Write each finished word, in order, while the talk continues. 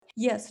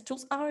Yes,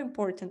 tools are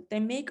important. They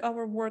make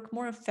our work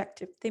more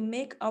effective. They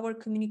make our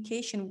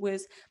communication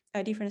with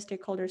different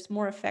stakeholders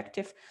more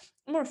effective,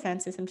 more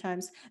fancy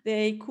sometimes.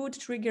 They could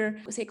trigger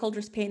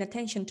stakeholders paying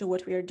attention to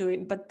what we are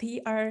doing, but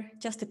they are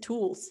just the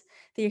tools.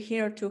 They're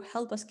here to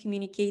help us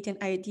communicate in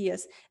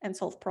ideas and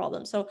solve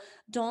problems. So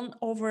don't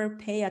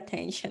overpay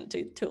attention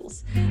to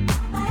tools.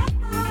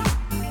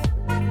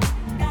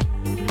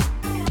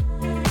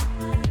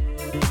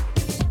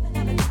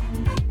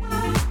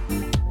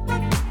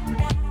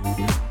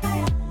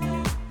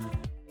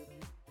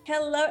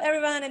 Hello,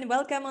 everyone, and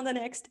welcome on the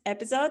next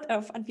episode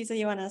of Anfisa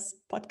Ioana's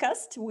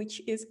podcast, which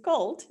is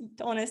called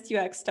Honest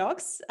UX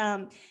Talks.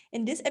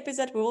 In this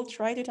episode, we will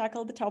try to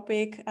tackle the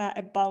topic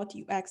about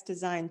UX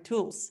design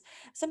tools.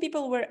 Some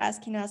people were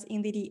asking us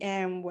in the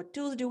DM, what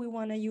tools do we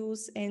want to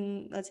use?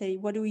 And let's say,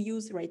 what do we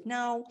use right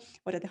now?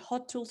 What are the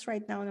hot tools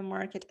right now in the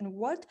market? And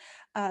what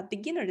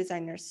beginner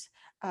designers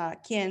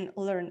can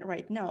learn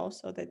right now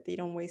so that they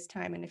don't waste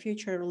time in the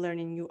future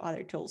learning new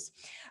other tools.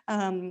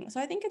 So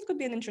I think it could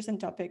be an interesting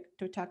topic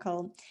to tackle.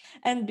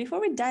 And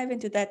before we dive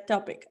into that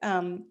topic,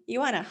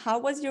 Ioana, how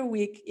was your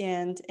week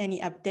and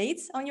any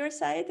updates on your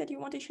side that you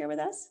want to share with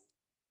us?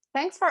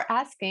 Thanks for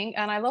asking.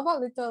 And I love a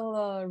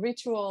little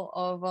ritual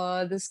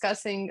of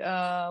discussing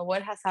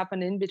what has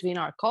happened in between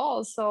our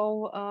calls.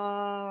 So,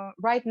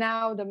 right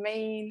now, the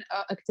main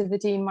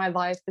activity in my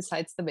life,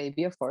 besides the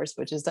baby, of course,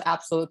 which is the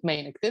absolute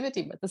main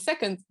activity, but the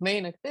second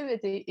main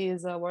activity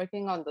is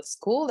working on the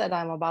school that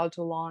I'm about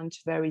to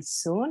launch very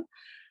soon.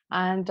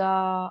 And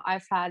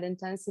I've had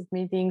intensive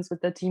meetings with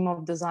the team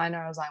of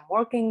designers I'm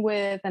working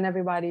with, and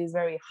everybody is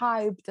very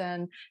hyped,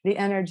 and the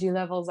energy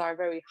levels are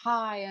very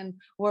high. And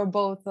we're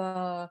both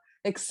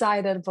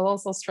excited, but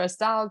also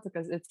stressed out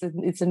because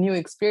it's a new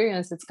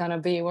experience.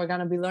 We're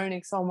gonna be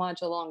learning so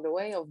much along the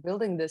way of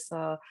building this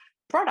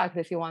product.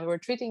 If you want, we're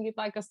treating it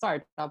like a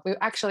startup. We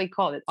actually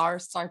call it our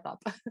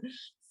startup.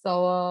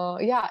 So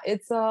yeah,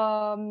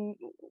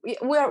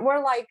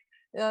 we're like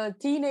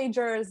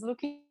teenagers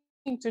looking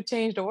to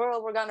change the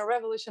world. We're gonna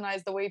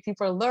revolutionize the way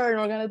people learn.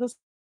 We're gonna do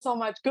so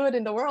much good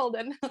in the world,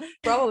 and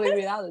probably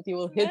reality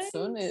will hit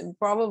soon. Nice.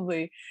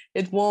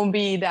 It won't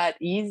be that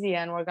easy,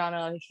 and we're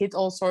gonna hit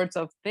all sorts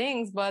of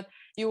things. But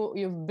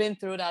you've been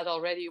through that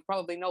already. You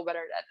probably know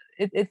better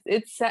that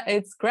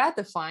it's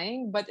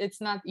gratifying, but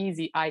it's not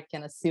easy. I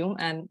can assume,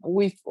 and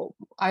we've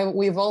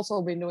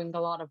also been doing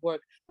a lot of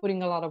work,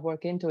 putting a lot of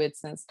work into it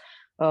since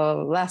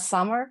last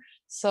summer.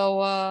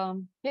 So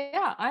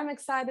yeah, I'm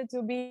excited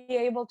to be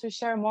able to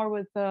share more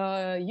with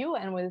you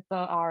and with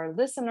our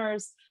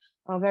listeners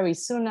very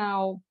soon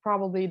now.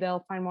 Probably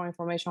they'll find more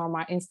information on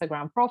my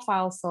Instagram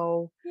profile.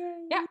 So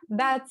yeah, Yay.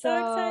 that's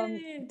So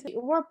excited.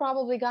 we're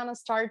probably gonna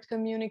start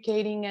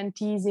communicating and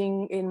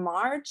teasing in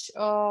March.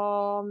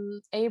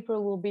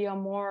 April will be a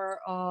more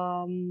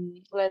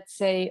let's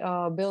say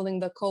building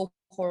the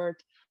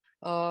cohort,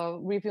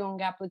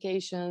 reviewing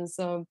applications,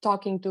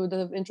 talking to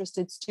the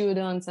interested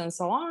students, and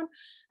so on.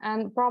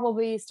 And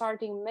probably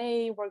starting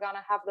May, we're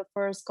gonna have the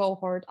first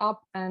cohort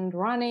up and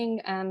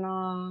running, and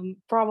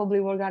probably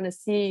we're gonna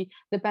see,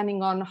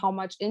 depending on how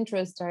much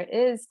interest there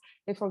is,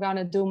 if we're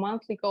gonna do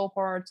monthly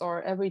cohorts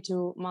or every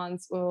 2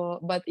 months.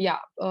 But yeah,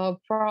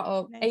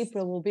 Nice.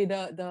 April will be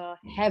the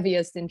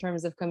heaviest in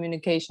terms of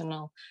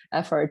communicational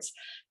efforts.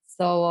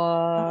 So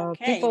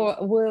Okay. people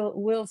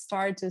will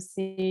start to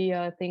see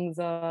things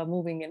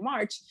moving in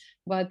March,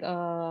 but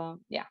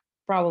yeah,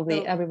 probably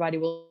So everybody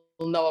will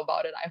know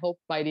about it. I hope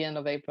by the end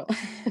of April.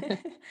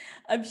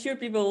 I'm sure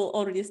people will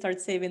already start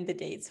saving the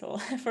dates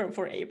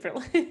for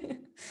April.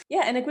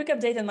 Yeah, and a quick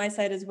update on my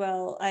side as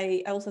well.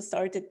 I also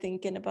started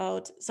thinking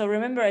about, so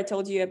remember I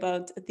told you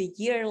about the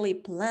yearly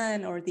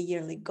plan or the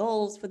yearly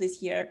goals for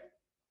this year.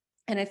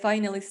 And I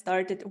finally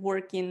started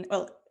working,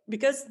 well,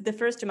 because the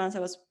first 2 months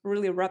I was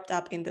really wrapped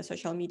up in the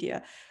social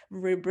media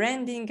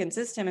rebranding and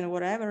system and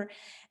whatever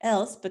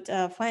else. But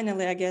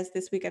finally, I guess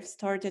this week I've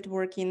started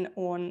working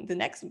on the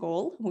next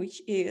goal,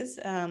 which is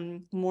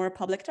more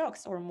public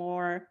talks or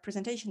more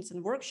presentations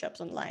and workshops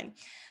online.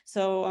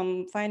 So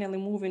I'm finally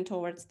moving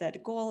towards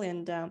that goal,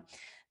 and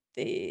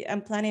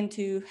I'm planning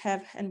to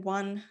have and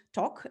one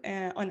talk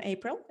on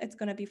April. It's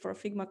going to be for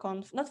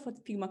FigmaConf, not for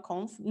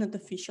FigmaConf, not the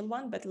official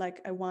one, but like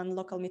a one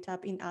local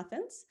meetup in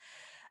Athens.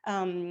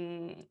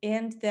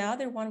 And the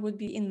other one would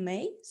be in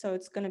May. So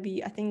it's going to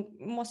be, I think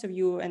most of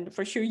you, and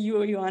for sure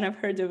you, Johan, have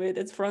heard of it.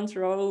 It's Front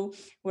Row,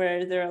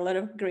 where there are a lot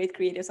of great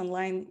creatives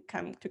online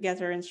come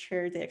together and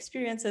share their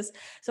experiences.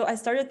 So I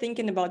started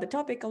thinking about the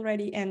topic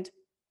already, and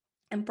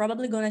I'm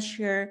probably going to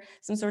share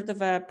some sort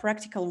of a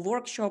practical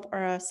workshop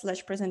or a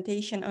slash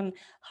presentation on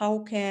how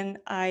can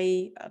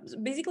I,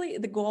 basically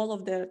the goal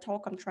of the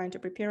talk I'm trying to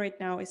prepare right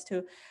now is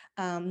to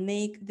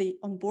make the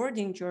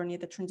onboarding journey,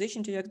 the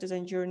transition to UX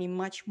design journey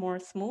much more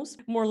smooth,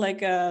 more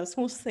like a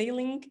smooth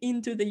sailing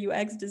into the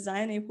UX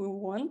design if we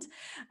want.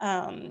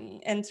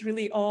 And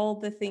really all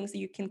the things that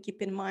you can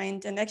keep in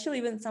mind, and actually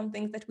even some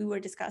things that we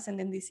were discussing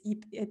in these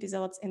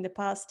episodes in the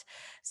past,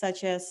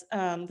 such as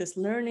this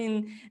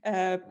learning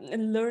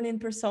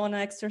persona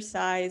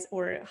exercise,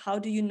 or how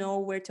do you know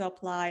where to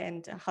apply,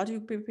 and how do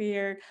you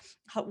prepare,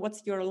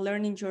 what's your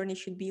learning journey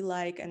should be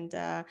like, and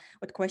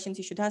what questions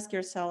you should ask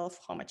yourself,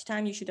 how much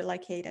time you should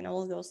allocate, and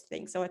all of those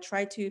things. So I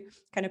try to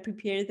kind of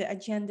prepare the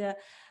agenda,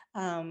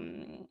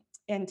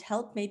 and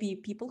help maybe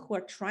people who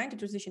are trying to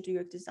transition to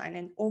UX design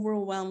and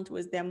overwhelmed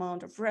with the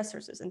amount of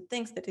resources and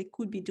things that they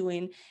could be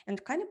doing,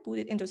 and kind of put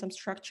it into some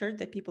structure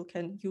that people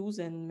can use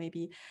and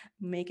maybe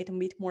make it a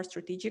bit more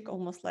strategic,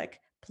 almost like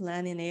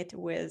planning it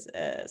with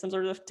some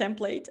sort of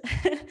template.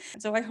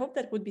 So I hope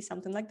that would be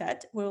something like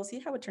that. We'll see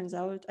how it turns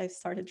out. I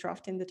started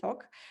drafting the talk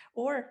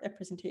or a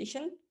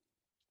presentation.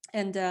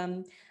 And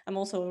I'm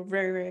also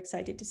very, very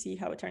excited to see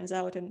how it turns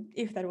out and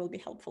if that will be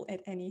helpful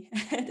at any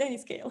at any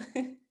scale.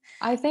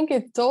 I think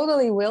it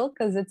totally will,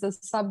 because it's a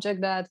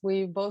subject that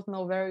we both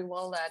know very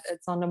well that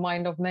it's on the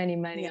mind of many,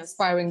 many Yes,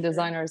 aspiring sure.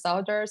 designers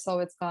out there. So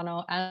it's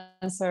gonna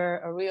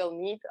answer a real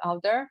need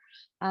out there.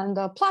 And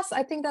plus,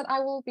 I think that I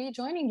will be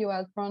joining you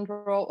at Front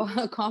Row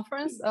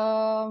conference.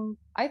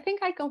 I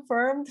think I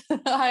confirmed,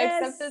 I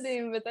accepted the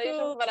Yes, invitation,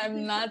 cool. but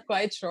I'm not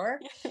quite sure.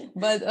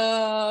 But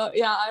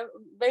yeah,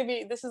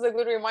 maybe this is a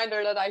good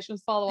reminder that I should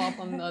follow up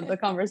on the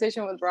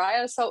conversation with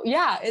Raya. So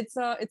yeah, it's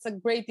a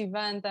great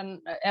event,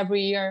 and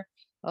every year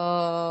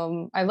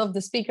I love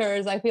the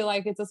speakers. I feel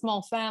like it's a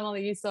small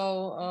family,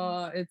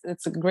 so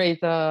it's a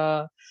great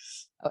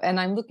and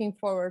I'm looking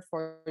forward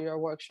for your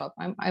workshop.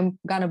 I'm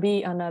gonna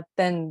be an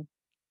attender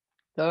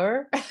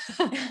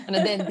an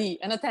attendee.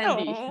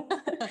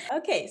 Oh.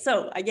 Okay,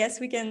 so I guess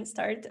we can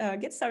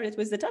get started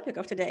with the topic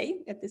of today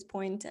at this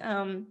point.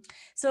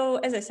 So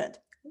as I said,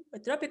 the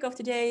topic of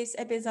today's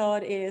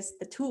episode is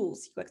the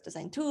tools, UX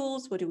design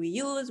tools. What do we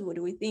use? What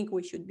do we think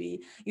you should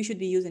be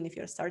using if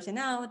you're starting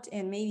out?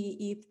 And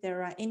maybe if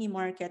there are any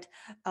market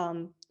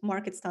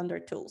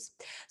standard tools.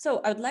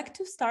 So I would like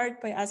to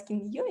start by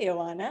asking you,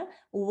 Ioana,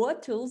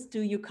 what tools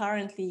do you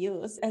currently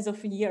use as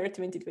of year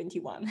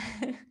 2021?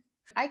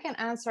 I can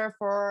answer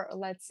for,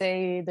 let's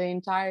say, the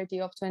entirety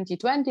of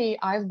 2020.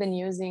 I've been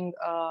using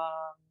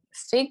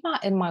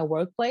Figma in my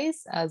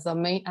workplace as the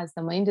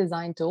main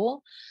design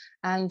tool,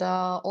 and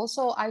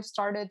also I've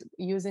started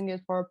using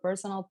it for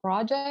personal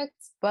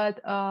projects. But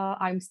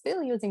I'm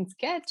still using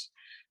Sketch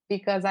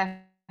because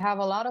I have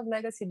a lot of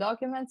legacy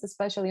documents,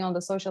 especially on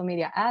the social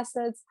media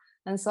assets.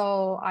 And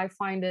so I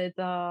find it,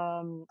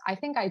 I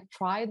think I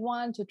tried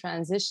one to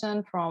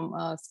transition from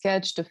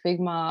Sketch to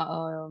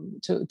Figma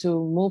to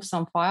move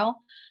some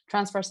file,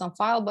 transfer some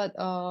file, but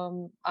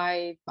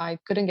I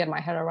couldn't get my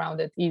head around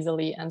it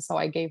easily. And so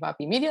I gave up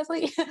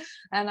immediately.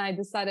 And I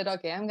decided,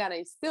 okay, I'm going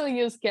to still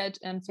use Sketch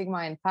and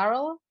Figma in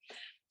parallel.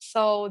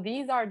 So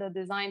these are the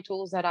design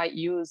tools that I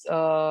use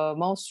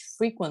most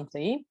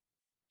frequently.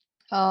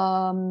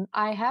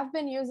 I have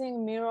been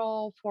using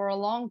Miro for a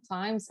long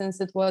time,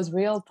 since it was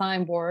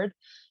real-time board,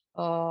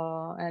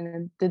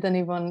 and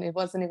it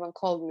wasn't even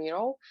called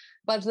Miro.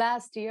 But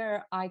last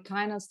year, I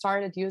kind of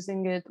started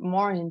using it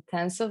more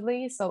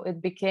intensively, so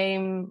it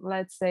became,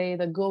 let's say,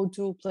 the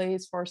go-to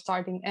place for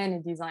starting any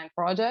design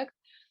project.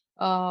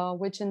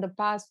 Which in the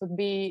past would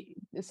be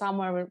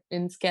somewhere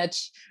in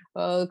Sketch,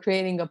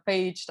 creating a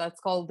page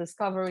that's called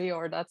discovery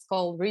or that's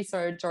called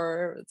research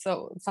or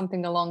so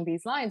something along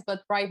these lines.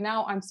 But right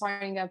now I'm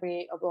starting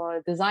every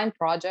design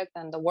project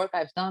and the work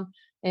I've done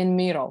in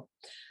Miro.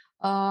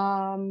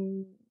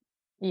 Um,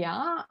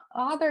 yeah,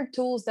 other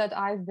tools that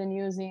I've been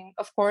using,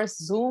 of course,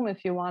 Zoom,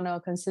 if you want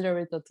to consider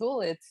it a tool,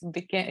 it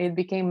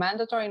became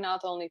mandatory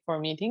not only for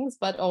meetings,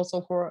 but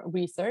also for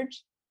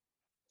research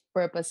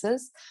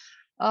purposes.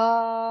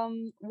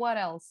 What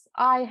else?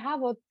 I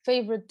have a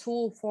favorite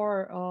tool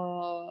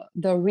for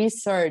the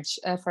research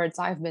efforts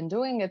I've been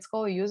doing. It's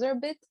called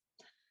UserBit.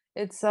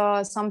 It's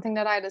something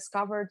that I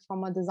discovered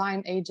from a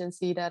design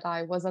agency that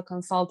I was a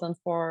consultant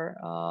for.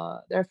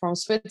 They're from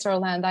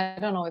Switzerland. I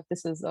don't know if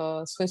this is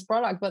a Swiss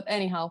product, but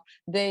anyhow,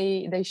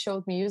 they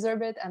showed me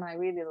UserBit and I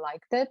really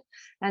liked it.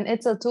 And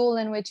it's a tool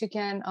in which you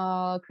can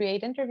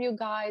create interview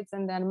guides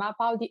and then map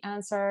out the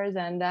answers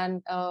and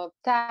then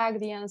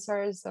tag the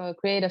answers,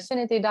 create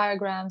affinity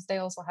diagrams. They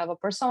also have a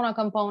persona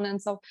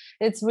component. So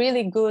it's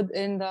really good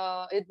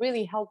it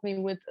really helped me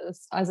with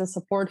as a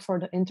support for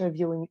the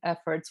interviewing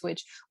efforts,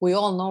 which we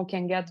all know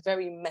can get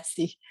very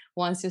messy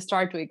once you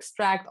start to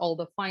extract all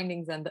the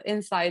findings and the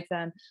insights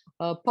and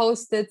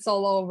post-its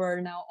all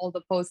over. Now all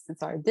the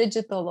post-its are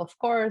digital, of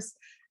course.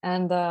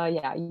 And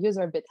yeah,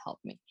 UserBit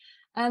helped me.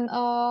 And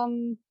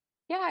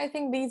yeah, I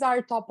think these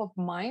are top of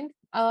mind.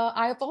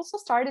 I've also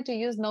started to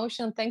use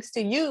Notion thanks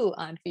to you,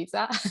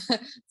 Anfisa.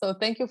 So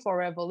thank you for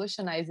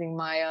revolutionizing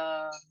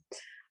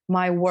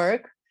my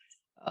work.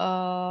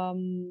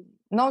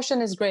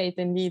 Notion is great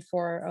indeed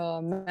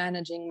for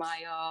managing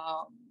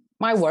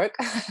my work.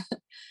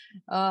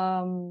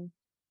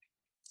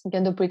 You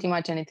can do pretty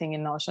much anything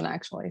in Notion,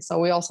 actually. So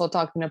we also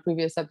talked in a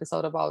previous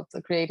episode about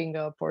creating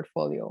a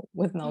portfolio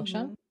with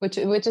Notion, which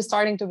is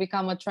starting to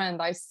become a trend.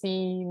 I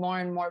see more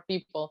and more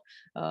people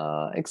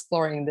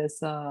exploring this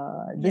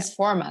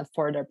format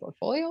for their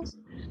portfolios.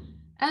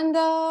 And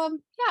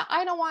yeah,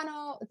 I don't want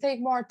to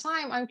take more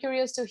time. I'm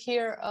curious to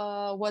hear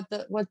what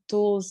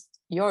tools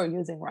you're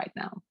using right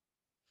now.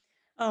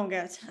 Oh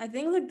God, I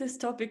think like this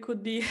topic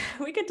could be,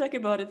 we could talk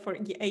about it for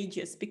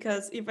ages,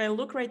 because if I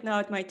look right now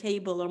at my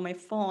table or my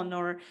phone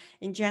or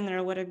in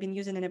general what I've been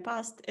using in the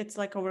past, it's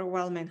like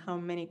overwhelming how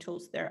many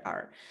tools there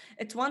are.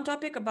 It's one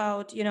topic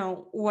about,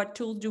 what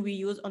tools do we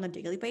use on a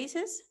daily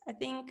basis, I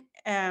think,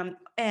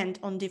 and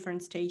on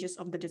different stages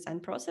of the design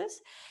process,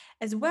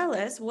 as well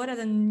as what are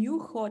the new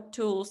hot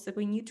tools that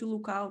we need to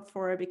look out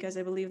for, because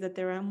I believe that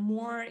there are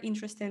more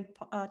interesting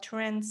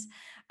trends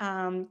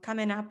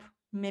coming up,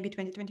 maybe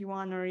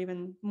 2021 or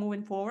even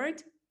moving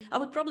forward. I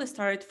would probably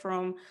start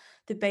from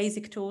the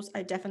basic tools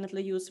I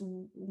definitely use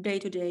day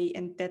to day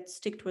and that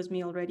stick with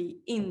me already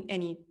in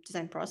any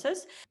design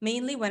process.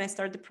 Mainly when I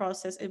start the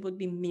process, it would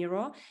be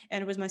Miro.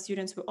 And with my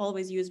students, we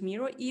always use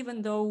Miro,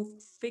 even though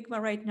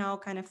Figma right now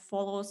kind of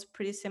follows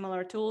pretty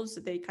similar tools.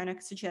 They kind of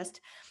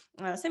suggest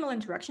similar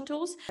interaction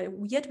tools,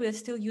 yet we're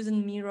still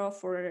using Miro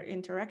for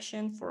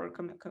interaction, for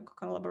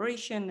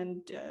collaboration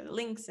and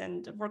links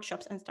and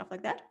workshops and stuff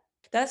like that.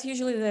 That's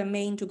usually the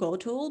main to-go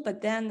tool.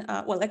 But then,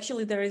 well,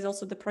 actually, there is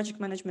also the project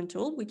management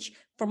tool, which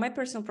for my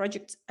personal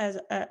projects,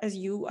 I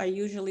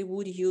usually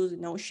would use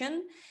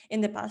Notion.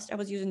 In the past, I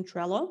was using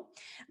Trello,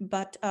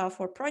 but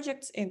for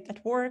projects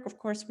at work, of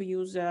course, we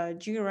use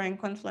Jira and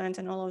Confluence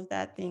and all of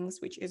that things,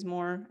 which is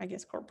more, I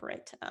guess,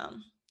 corporate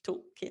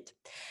toolkit.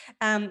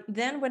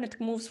 Then when it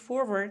moves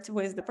forward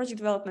with the project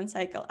development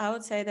cycle, I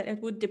would say that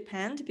it would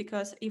depend,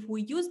 because if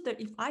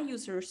I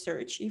use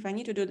research, if I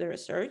need to do the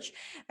research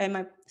in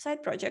my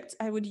side projects,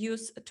 I would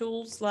use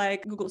tools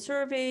like Google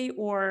Survey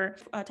or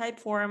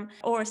Typeform,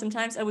 or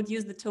sometimes I would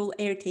use the tool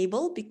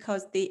Airtable,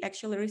 because they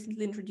actually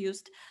recently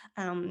introduced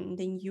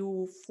the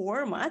new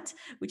format,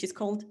 which is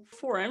called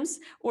forms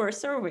or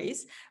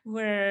surveys,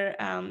 where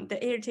the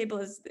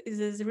Airtable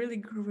is a really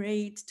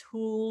great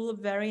tool,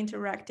 very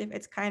interactive.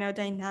 It's kind of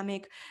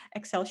dynamic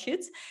Excel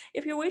sheets,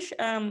 if you wish.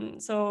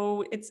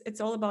 So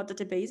it's all about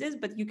databases,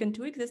 but you can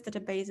tweak this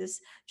databases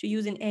to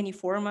use in any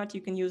format.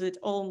 You can use it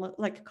all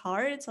like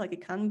cards, like a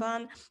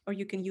Kanban, or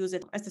you can use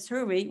it as a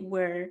survey,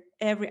 where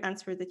every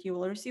answer that you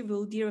will receive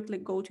will directly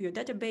go to your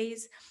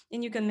database,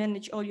 and you can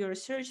manage all your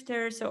research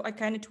there. So I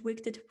kind of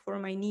tweaked it for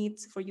my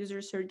needs, for user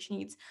research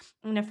needs,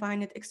 and I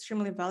find it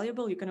extremely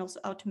valuable. You can also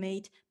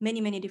automate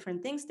many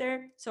different things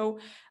there. So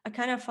I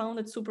kind of found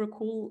it super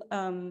cool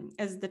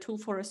as the tool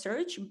for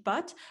research.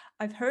 But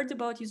I've heard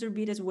about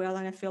UserBeat as well,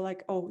 and I feel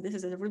like, oh, this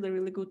is a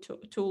really good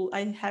tool.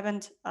 I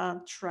haven't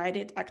tried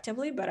it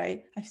actively, but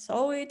I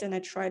saw it and I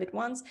tried it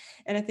once,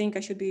 and I think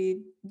I should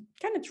be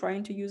kind of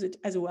trying to use it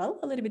as well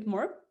a little bit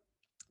more.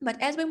 But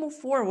as we move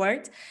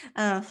forward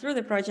through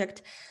the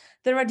project,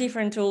 there are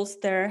different tools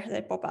there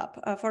that pop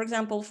up. For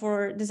example,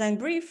 for design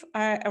brief,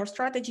 our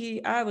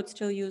strategy, I would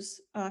still use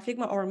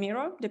Figma or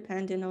Miro,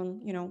 depending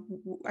on,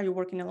 are you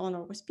working alone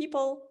or with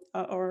people,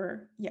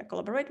 or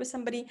collaborate with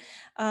somebody,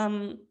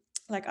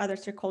 like other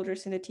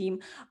stakeholders in the team.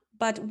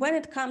 But when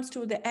it comes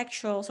to the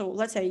actual, so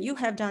let's say you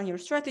have done your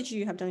strategy,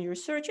 you have done your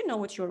research, you know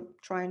what you're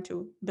trying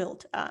to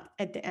build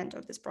at the end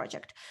of this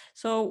project.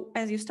 So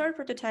as you start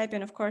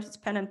prototyping, of course, it's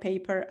pen and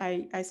paper.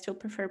 I still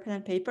prefer pen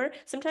and paper.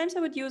 Sometimes I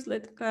would use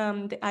the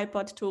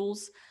iPod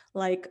tools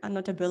like a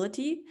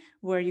Notability,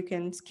 where you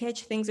can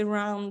sketch things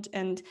around,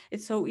 and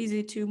it's so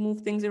easy to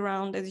move things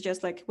around. It's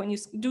just like when you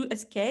do a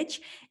sketch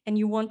and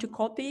you want to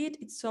copy it,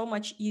 it's so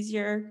much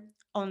easier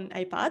on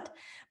iPad.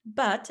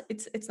 But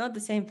it's not the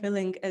same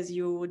feeling as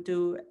you would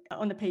do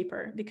on the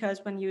paper,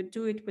 because when you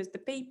do it with the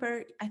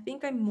paper, I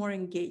think I'm more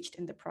engaged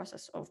in the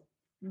process of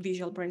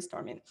visual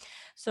brainstorming.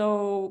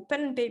 So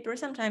pen and paper,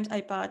 sometimes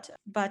iPad.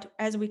 But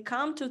as we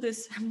come to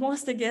this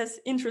most, I guess,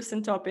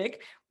 interesting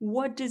topic,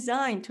 what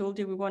design tool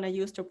do we want to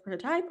use to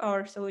prototype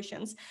our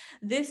solutions?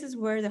 This is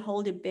where the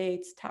whole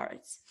debate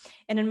starts.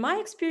 And in my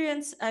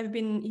experience, I've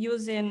been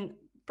using,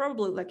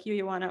 probably like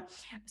you want to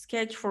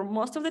Sketch for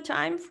most of the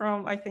time,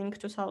 from I think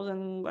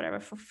 2000 whatever,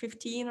 for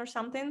 15 or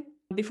something.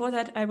 Before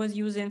that, I was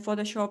using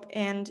Photoshop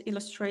and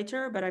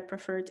Illustrator, but I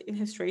preferred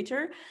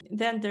Illustrator.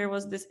 Then there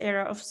was this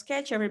era of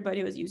Sketch.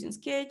 Everybody was using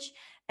Sketch.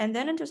 And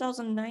then in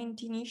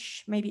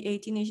 2019-ish, maybe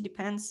 18-ish,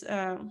 depends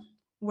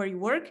where you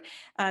work,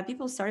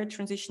 people started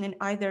transitioning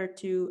either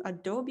to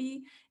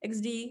Adobe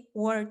XD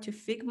or to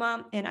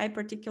Figma. And I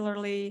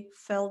particularly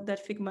felt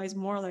that Figma is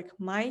more like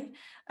my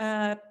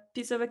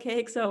piece of a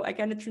cake. So I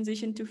kind of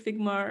transitioned to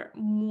Figma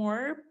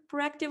more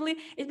proactively.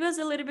 It was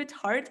a little bit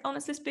hard,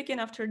 honestly speaking,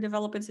 after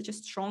developing such a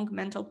strong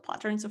mental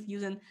patterns of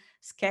using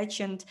Sketch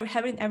and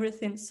having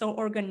everything so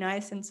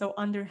organized and so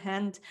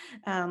underhand.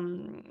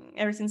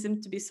 Everything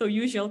seemed to be so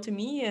usual to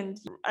me, and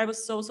I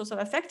was so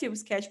effective with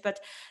Sketch. But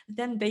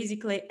then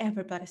basically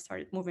everybody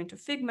started moving to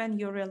Figma, and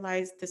you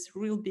realize this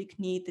real big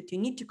need that you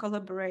need to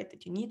collaborate,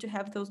 that you need to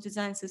have those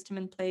design system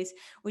in place,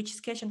 which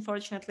Sketch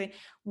unfortunately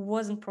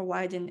wasn't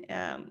providing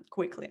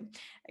quickly,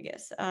 I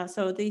guess.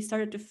 So they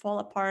started to fall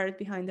apart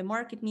behind the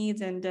market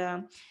needs.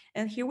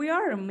 And here we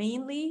are.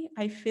 Mainly,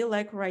 I feel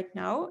like right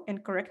now, and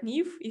correct me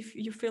if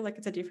you feel like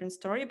it's a different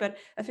story, but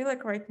I feel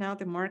like right now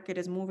the market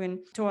is moving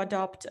to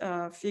adopt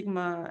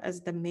Figma as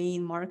the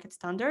main market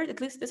standard.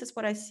 At least this is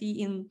what I see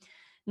in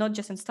not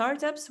just in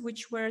startups,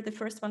 which were the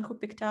first one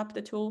who picked up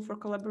the tool for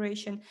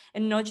collaboration,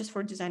 and not just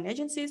for design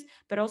agencies,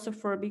 but also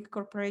for a big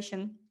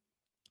corporation.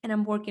 And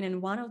I'm working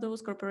in one of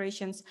those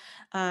corporations,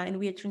 and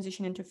we are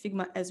transitioning to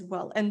Figma as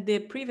well. And the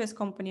previous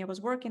company I was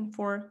working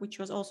for, which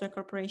was also a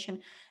corporation,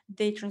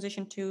 they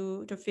transitioned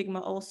to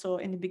Figma also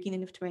in the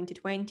beginning of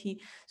 2020.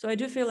 So I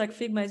do feel like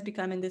Figma is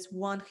becoming this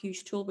one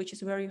huge tool, which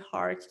is very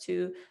hard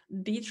to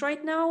beat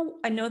right now.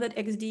 I know that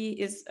XD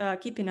is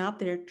keeping up.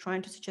 They're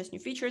trying to suggest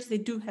new features.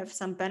 They do have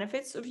some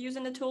benefits of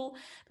using the tool,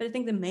 but I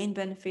think the main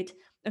benefit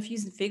of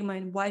using Figma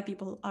and why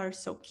people are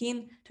so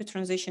keen to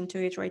transition to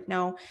it right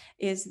now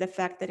is the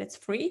fact that it's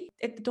free.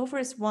 It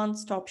offers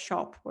one-stop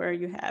shop where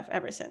you have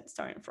everything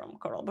starting from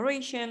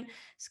collaboration,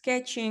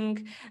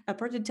 sketching,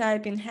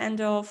 prototyping,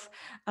 handoff,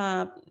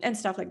 and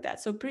stuff like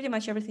that. So pretty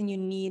much everything you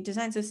need,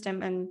 design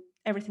system and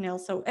everything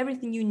else. So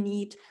everything you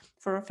need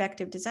for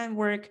effective design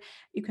work,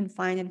 you can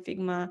find in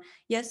Figma.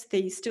 Yes,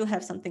 they still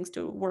have some things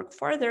to work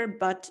further,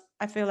 but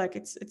I feel like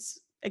it's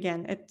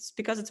again, it's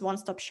because it's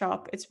one-stop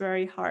shop. It's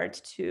very hard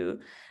to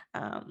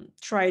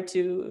try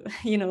to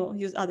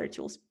use other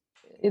tools.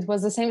 It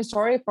was the same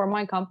story for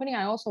my company.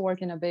 I also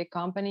work in a big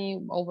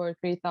company, over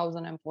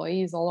 3,000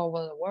 employees all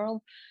over the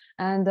world.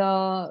 And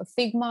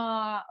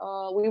Figma,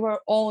 we were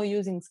all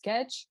using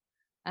Sketch.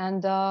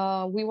 And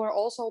we were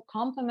also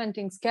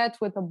complementing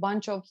Sketch with a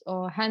bunch of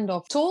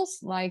handoff tools.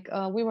 Like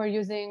we were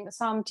using,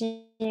 some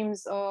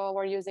teams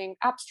were using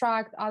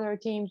Abstract, other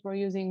teams were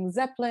using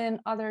Zeppelin,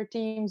 other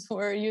teams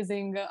were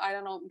using, I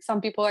don't know, some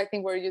people I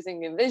think were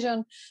using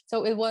InVision.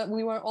 So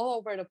we were all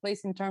over the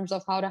place in terms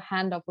of how the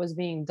handoff was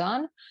being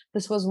done.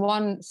 This was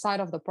one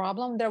side of the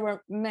problem. There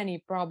were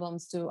many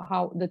problems to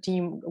how the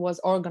team was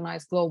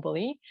organized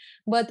globally,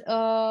 but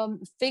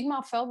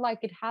Figma felt like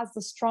it has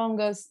the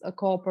strongest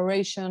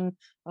cooperation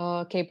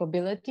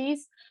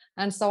capabilities.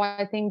 And so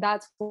I think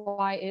that's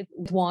why it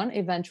won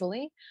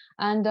eventually.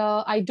 And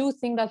I do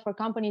think that for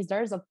companies,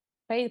 there's a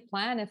paid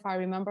plan. If I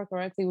remember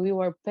correctly, we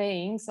were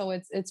paying. So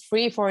it's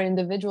free for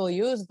individual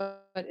use,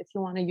 but if you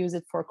want to use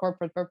it for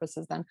corporate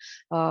purposes, then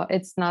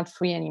it's not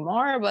free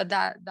anymore, but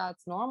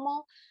that's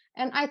normal.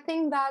 And I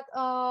think that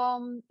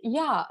I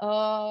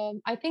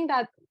think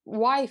that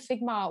why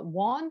Figma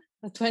won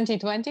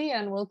 2020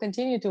 and will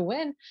continue to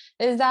win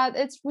is that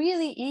it's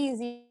really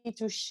easy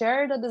to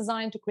share the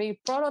design, to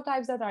create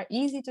prototypes that are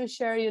easy to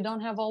share. You don't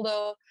have all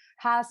the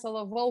hassle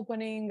of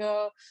opening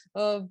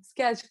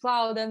Sketch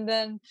Cloud and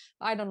then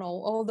I don't know,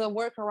 all the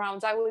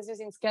workarounds. I was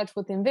using Sketch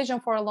with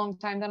InVision for a long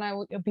time.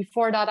 Then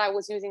before that I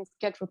was using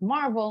Sketch with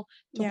Marvel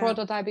to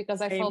prototype because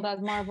I felt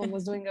that Marvel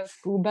was doing a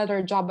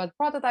better job at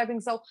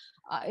prototyping. So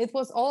it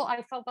was all,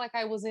 I felt like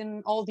I was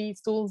in all these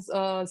tools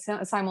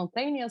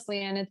simultaneously,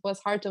 and it was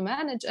hard to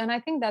manage. And I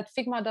think that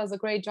Figma does a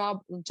great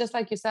job, just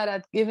like you said,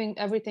 at giving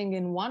everything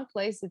in one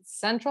place. It's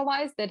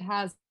centralized. It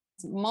has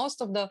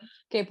most of the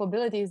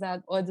capabilities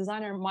that a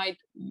designer might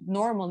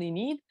normally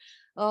need.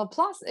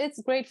 Plus,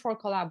 it's great for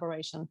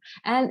collaboration.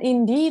 And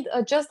indeed,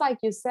 just like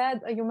you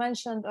said, you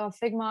mentioned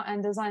Figma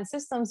and design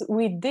systems.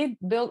 We did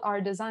build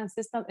our design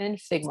system in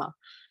Figma.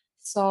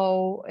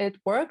 So it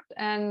worked,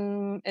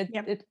 and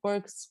it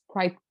works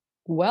quite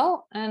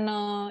well. And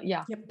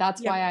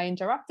that's why I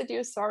interrupted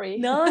you. Sorry.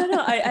 No.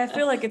 I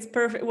feel like it's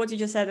perfect. What you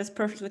just said is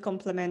perfectly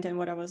complementing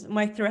what I was,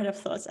 my thread of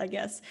thoughts, I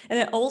guess. And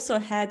I also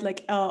had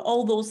like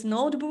all those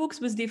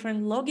notebooks with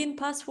different login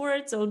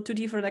passwords or to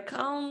different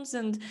accounts.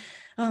 And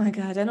oh my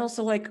God. And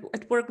also like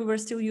at work, we were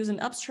still using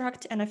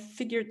Abstract. And I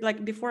figured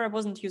like before I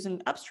wasn't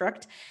using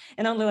Abstract.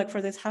 And only like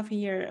for this half a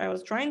year, I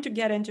was trying to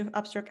get into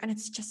Abstract, and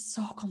it's just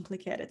so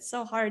complicated. It's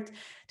so hard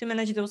to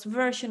manage those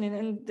versions.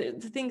 And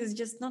the thing is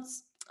just not,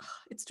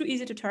 it's too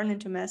easy to turn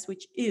into mess,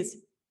 which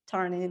is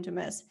turning into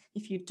mess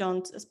if you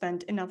don't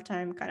spend enough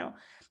time kind of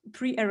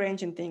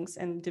pre-arranging things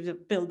and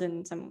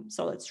building some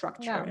solid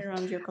structure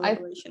around your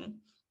collaboration.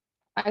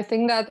 I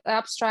think that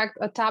Abstract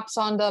taps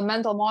on the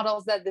mental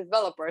models that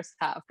developers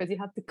have, because you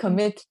have to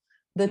commit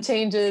the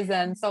changes,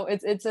 and so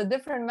it's a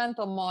different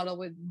mental model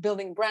with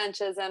building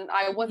branches. And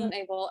I wasn't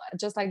able,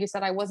 just like you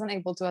said, I wasn't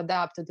able to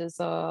adapt to this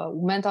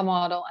mental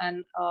model.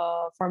 And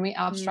for me,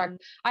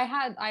 Abstract, I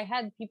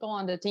had people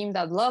on the team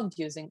that loved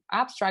using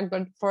Abstract,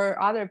 but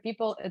for other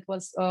people it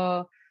was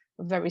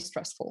very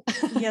stressful.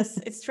 Yes,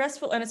 it's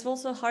stressful, and it's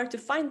also hard to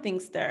find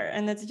things there.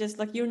 And it's just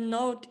like you're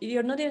not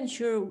even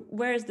sure,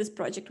 where is this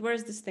project, where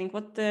is this thing,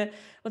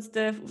 what's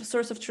the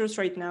source of truth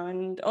right now.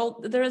 And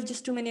there are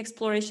just too many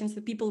explorations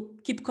that people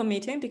keep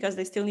committing because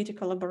they still need to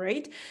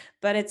collaborate,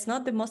 but it's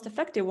not the most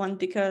effective one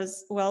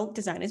because, well,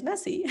 design is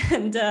messy.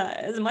 And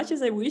as much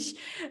as I wish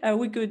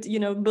we could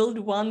build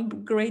one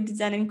great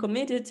design and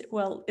commit it,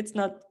 well, it's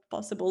not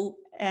possible.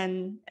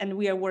 And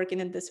we are working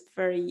in this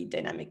very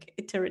dynamic,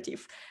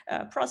 iterative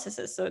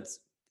processes. So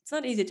it's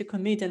not easy to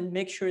commit and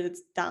make sure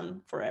it's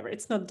done forever.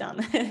 It's not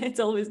done. It's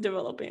always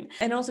developing.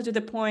 And also to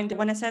the point,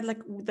 when I said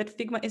like that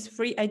Figma is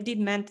free, I did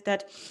meant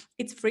that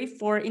it's free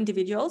for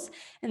individuals.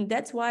 And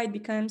that's why it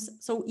becomes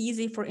so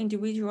easy for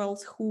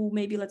individuals who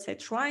maybe, let's say,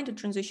 trying to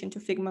transition to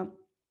Figma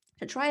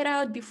to try it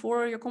out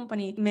before your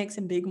company makes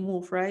a big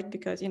move, right?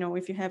 Because, you know,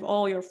 if you have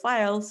all your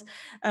files,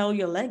 all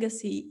your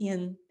legacy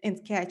in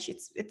Sketch,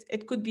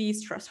 it could be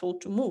stressful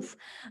to move.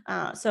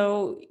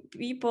 So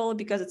people,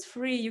 because it's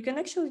free, you can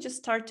actually just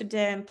start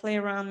today and play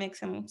around, make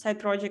some side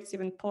projects,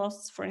 even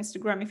posts for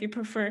Instagram if you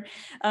prefer.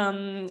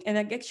 And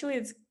like actually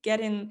it's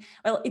getting,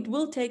 well, it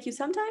will take you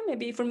some time.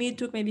 Maybe for me, it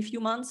took maybe a few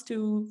months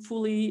to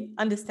fully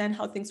understand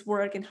how things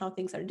work and how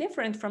things are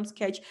different from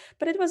Sketch.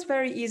 But it was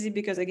very easy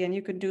because, again,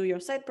 you could do your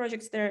side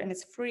projects there and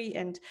it's free.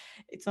 And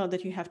it's not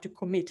that you have to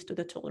commit to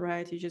the tool,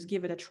 right? You just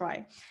give it a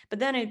try. But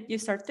then you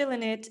start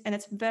feeling it, and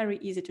it's very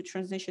easy to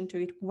transition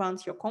to it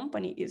once your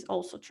company is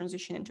also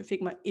transitioning to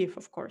Figma, if,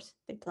 of course,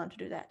 they plan to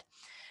do that.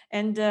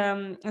 And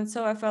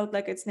so I felt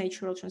like it's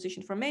natural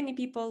transition for many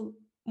people.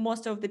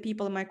 Most of the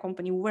people in my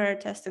company were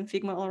testing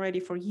Figma already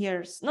for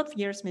years, not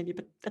years maybe,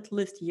 but at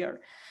least a year.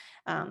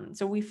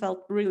 So we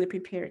felt really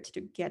prepared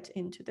to get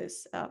into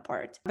this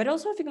part. But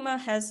also Figma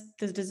has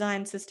this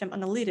design system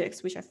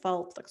analytics, which I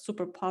felt like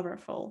super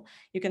powerful.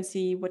 You can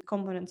see what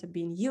components are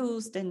being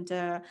used and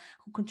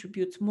who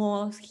contributes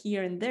more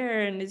here and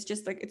there. And it's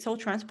just like, it's so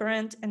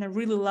transparent. And I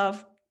really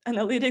love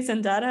analytics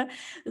and data.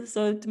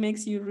 So it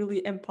makes you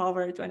really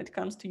empowered when it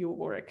comes to your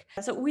work.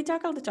 So we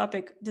tackle the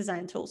topic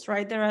design tools,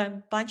 right? There are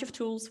a bunch of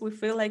tools. We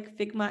feel like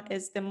Figma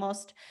is the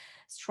most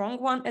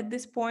strong one at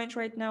this point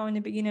right now in the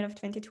beginning of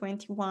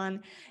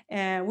 2021.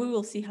 We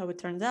will see how it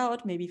turns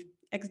out. Maybe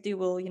XD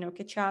will,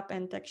 catch up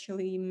and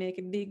actually make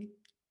a big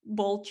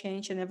bold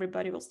change and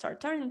everybody will start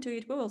turning to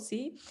it. We will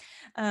see.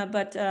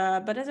 But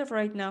as of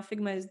right now,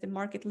 Figma is the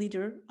market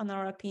leader in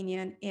our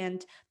opinion.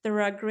 And there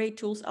are great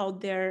tools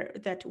out there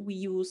that we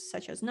use,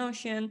 such as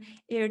Notion,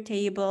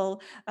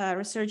 Airtable,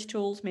 research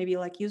tools, maybe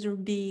like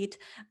UserBeat,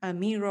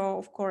 Miro,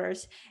 of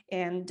course,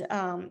 and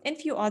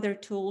few other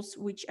tools,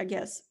 which I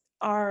guess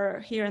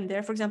are here and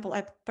there. For example,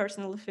 I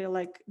personally feel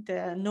like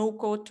the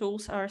no-code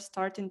tools are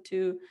starting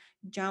to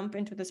jump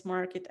into this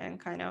market and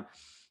kind of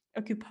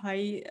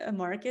occupy a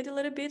market a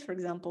little bit. For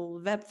example,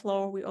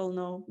 Webflow, we all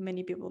know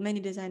many people, many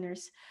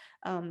designers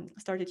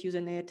started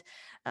using it,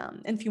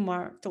 and a few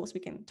more tools we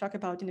can talk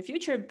about in the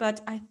future. But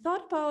I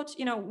thought about,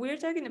 we're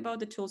talking about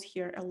the tools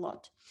here a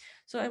lot.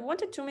 So I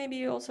wanted to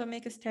maybe also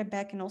make a step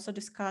back and also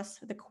discuss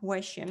the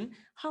question,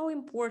 how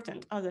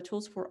important are the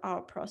tools for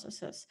our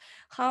processes?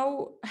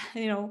 How,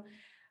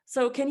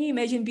 so can you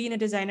imagine being a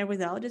designer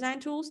without design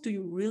tools? Do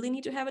you really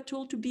need to have a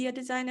tool to be a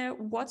designer?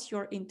 What's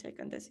your intake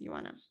on this,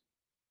 Ioana?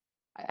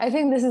 I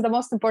think this is the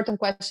most important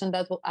question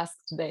that we'll ask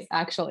today,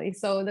 actually.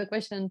 So the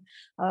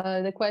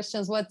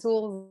questions, what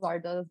tools are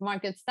the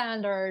market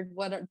standard,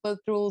 what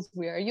tools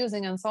we are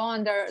using, and so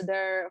on.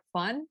 They're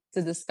fun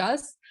to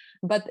discuss,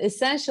 but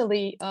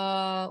essentially,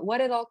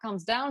 what it all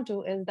comes down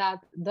to is that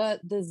the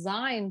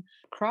design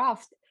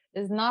craft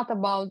is not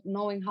about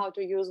knowing how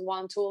to use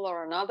one tool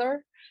or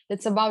another.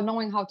 It's about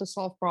knowing how to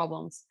solve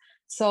problems.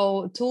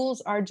 So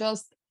tools are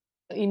just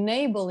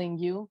enabling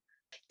you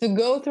to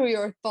go through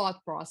your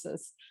thought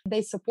process.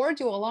 They support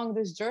you along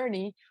this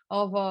journey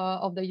of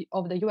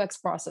the UX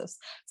process.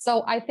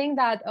 So I think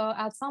that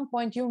at some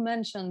point you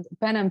mentioned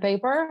pen and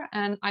paper,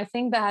 and I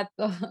think that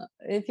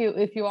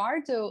if you are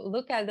to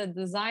look at the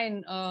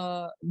design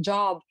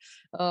job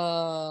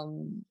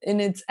in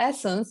its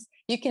essence,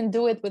 you can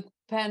do it with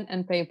pen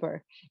and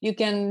paper. You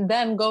can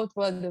then go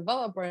to a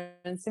developer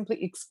and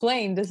simply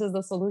explain, this is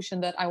the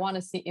solution that I want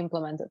to see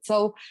implemented.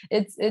 So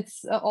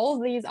it's all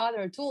these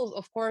other tools,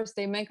 of course,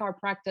 they make our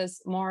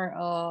practice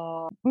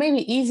more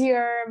maybe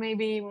easier,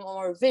 maybe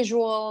more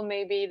visual,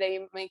 maybe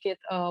they make it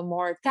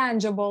more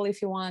tangible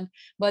if you want.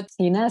 But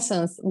in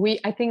essence,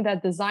 I think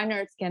that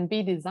designers can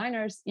be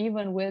designers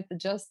even with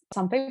just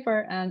some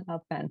paper and a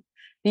pen.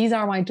 These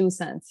are my 2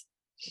 cents.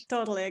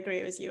 Totally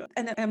agree with you.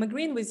 And I'm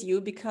agreeing with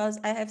you because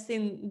I have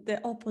seen the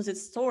opposite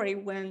story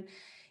when,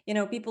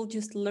 people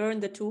just learn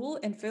the tool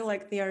and feel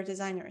like they are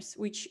designers,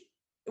 which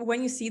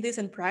when you see this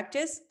in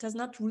practice does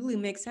not really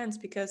make sense,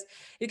 because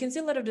you can see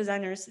a lot of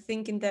designers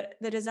thinking that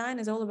the design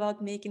is all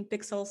about making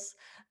pixels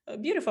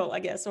beautiful, I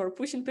guess, or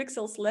pushing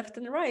pixels left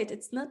and right.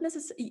 It's not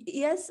necessary.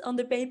 Yes, on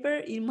the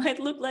paper it might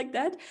look like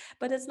that,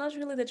 but it's not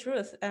really the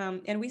truth.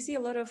 And we see a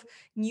lot of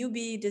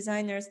newbie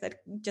designers that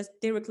just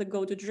directly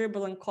go to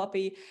Dribble and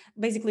copy,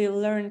 basically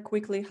learn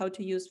quickly how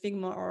to use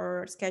Figma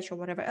or Sketch or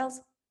whatever else,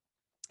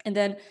 and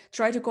then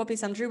try to copy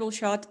some dribble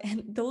shot.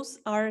 And those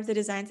are the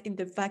designs in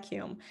the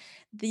vacuum.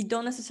 They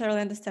don't necessarily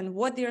understand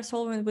what they are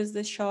solving with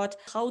this shot,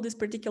 how this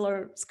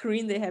particular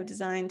screen they have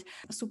designed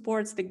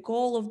supports the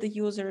goal of the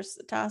user's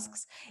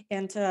tasks,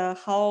 and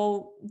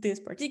how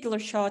this particular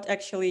shot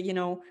actually,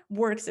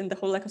 works in the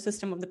whole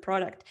ecosystem of the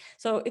product.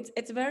 So it's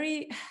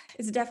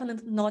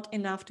definitely not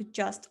enough to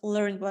just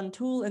learn one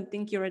tool and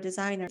think you're a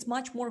designer. It's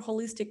much more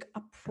holistic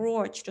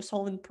approach to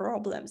solving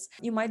problems.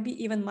 You might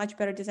be even much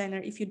better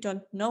designer if you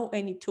don't know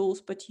any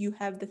tools, but you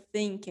have the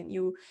thinking,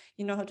 you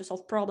know how to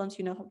solve problems,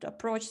 you know how to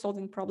approach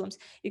solving problems,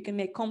 you can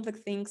make complex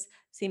things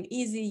seem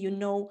easy, you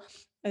know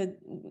uh,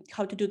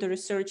 how to do the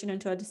research and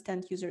to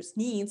understand users'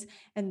 needs,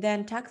 and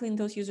then tackling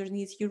those users'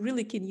 needs, you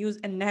really can use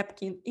a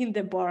napkin in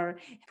the bar,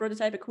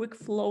 prototype a quick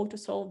flow to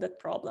solve that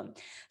problem.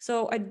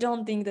 So I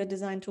don't think that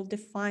design tool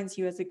defines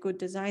you as a good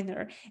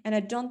designer, and I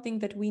don't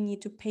think that we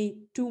need to pay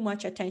too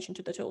much attention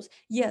to the tools.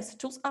 Yes,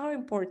 tools are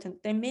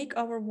important. They make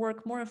our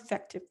work more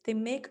effective. They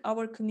make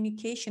our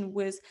communication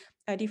with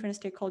different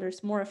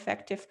stakeholders more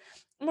effective,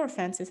 more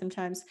fancy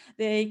sometimes.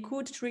 They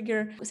could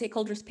trigger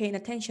stakeholders paying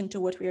attention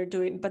to what we are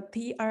doing, but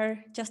they are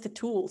just the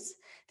tools.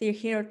 They're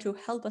here to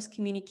help us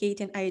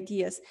communicate in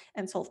ideas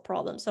and solve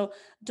problems. So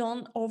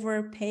don't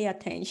overpay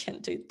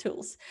attention to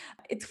tools.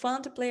 It's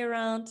fun to play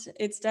around.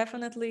 It's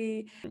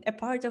definitely a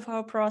part of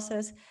our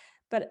process.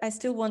 But I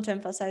still want to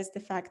emphasize the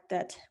fact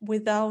that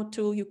without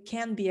tool, you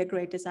can be a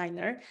great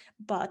designer,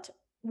 but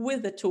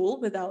with the tool,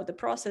 without the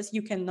process,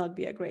 you cannot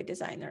be a great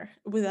designer.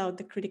 Without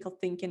the critical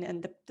thinking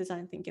and the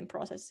design thinking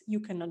process,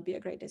 you cannot be a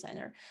great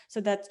designer.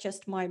 So that's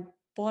just my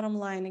bottom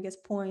line, I guess,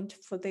 point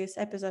for this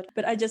episode.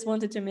 But I just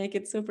wanted to make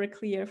it super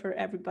clear for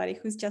everybody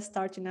who's just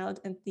starting out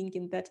and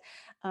thinking that,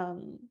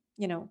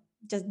 you know,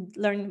 just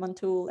learning one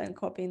tool and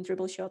copying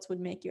dribble shots would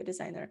make you a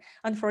designer.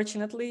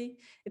 Unfortunately,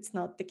 it's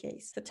not the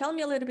case. So tell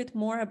me a little bit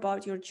more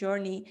about your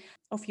journey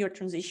of your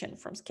transition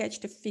from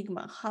Sketch to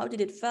Figma. How did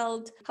it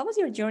felt? How was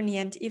your journey?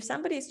 And if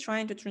somebody is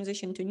trying to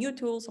transition to new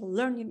tools or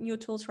learn new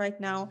tools right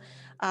now,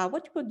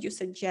 what would you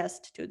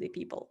suggest to the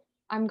people?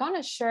 I'm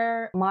gonna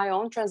share my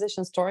own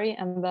transition story,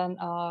 and then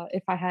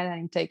if I had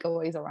any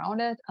takeaways around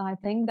it. I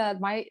think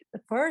that my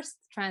first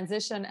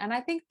transition, and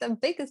I think the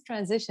biggest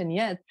transition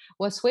yet,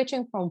 was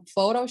switching from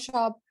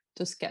Photoshop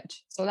to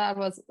Sketch. So that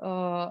was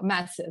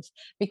massive,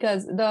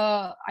 because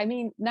I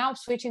mean, now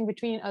switching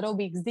between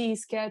Adobe XD,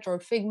 Sketch, or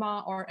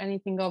Figma, or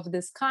anything of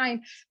this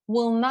kind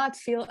will not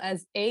feel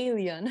as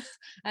alien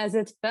as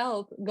it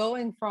felt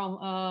going from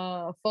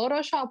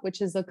Photoshop, which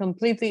is a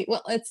completely,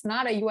 well, it's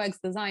not a UX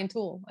design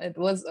tool. It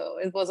was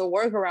a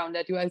workaround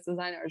that UX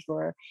designers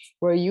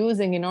were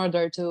using in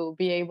order to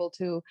be able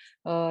to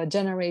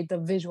generate the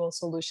visual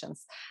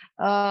solutions.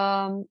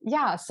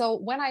 Yeah, so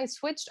when I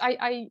switched,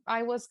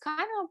 I was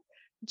kind of,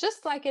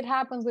 just like it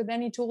happens with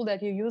any tool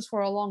that you use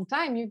for a long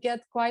time, you get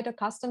quite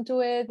accustomed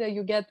to it.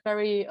 You get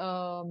very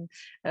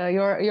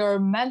your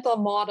mental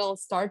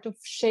models start to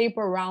shape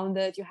around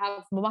it. You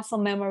have muscle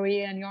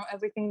memory, and your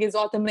everything is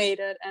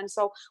automated. And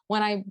so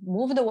when I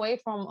moved away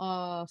from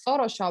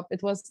Photoshop,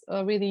 it was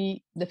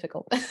really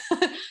difficult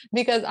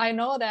because I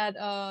know that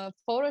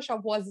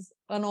Photoshop was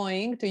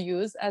annoying to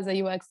use as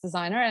a UX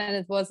designer, and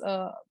it was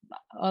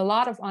a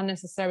lot of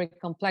unnecessary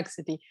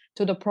complexity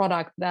to the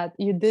product that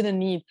you didn't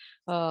need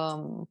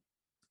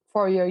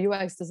for your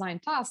UX design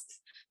tasks.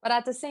 But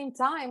at the same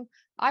time,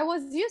 I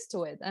was used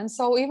to it. And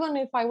so even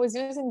if I was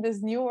using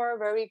this newer,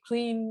 very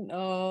clean,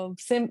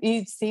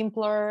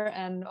 simpler,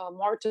 and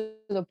more to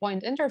the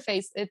point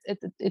interface,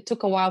 it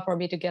took a while for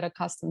me to get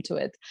accustomed to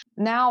it.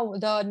 Now,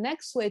 the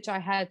next switch I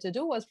had to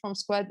do was from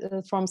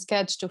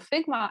Sketch to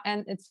Figma,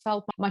 and it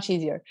felt much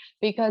easier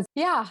because,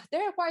 yeah,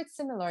 they're quite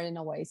similar in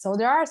a way. So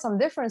there are some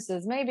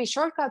differences. Maybe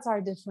shortcuts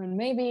are different.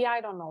 Maybe,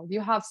 I don't know, you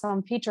have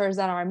some features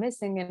that are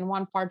missing in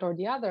one part or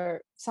the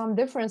other, some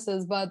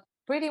differences, but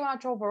pretty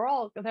much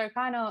overall, they're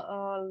kind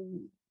of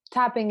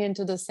tapping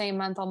into the same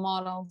mental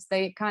models.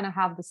 They kind of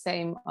have the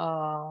same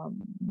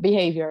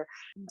behavior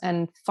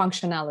and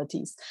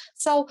functionalities.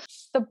 So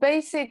the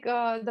basic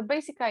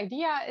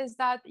idea is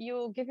that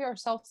you give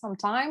yourself some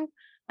time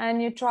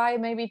and you try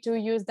maybe to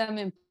use them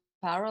in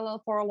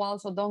parallel for a while.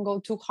 So don't go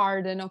too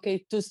hard and,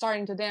 okay, to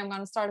starting today, I'm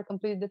going to start a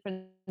completely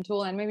different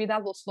tool, and maybe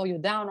that will slow you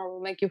down or will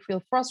make you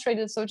feel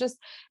frustrated. So just,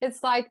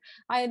 it's like,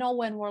 I know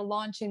when we're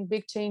launching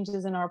big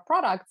changes in our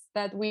products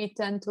that we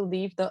tend to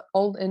leave the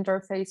old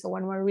interface. So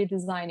when we're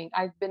redesigning,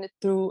 I've been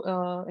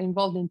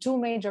involved in two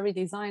major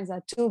redesigns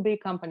at two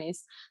big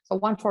companies. So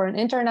one for an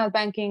internet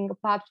banking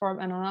platform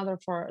and another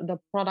for the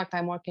product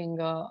I'm working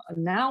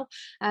now.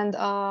 And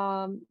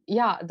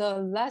yeah, the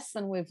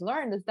lesson we've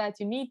learned is that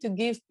you need to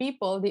give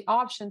people the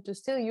option to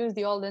still use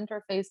the old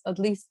interface, at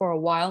least for a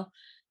while.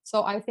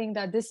 So I think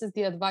that this is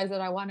the advice that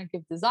I want to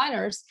give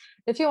designers.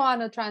 If you want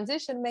to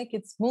transition, make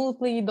it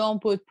smoothly.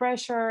 Don't put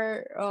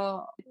pressure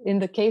in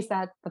the case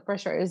that the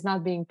pressure is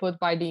not being put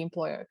by the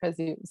employer, because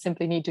you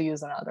simply need to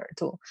use another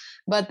tool.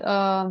 But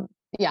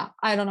yeah,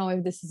 I don't know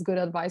if this is good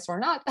advice or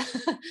not,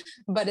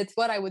 but it's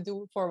what I would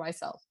do for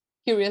myself.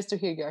 Curious to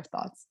hear your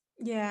thoughts.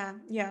 Yeah,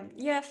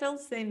 I felt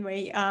the same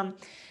way.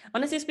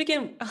 Honestly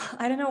speaking,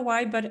 I don't know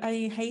why, but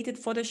I hated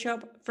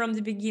Photoshop from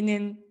the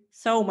beginning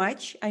so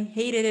much. I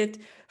hated it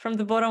from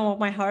the bottom of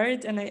my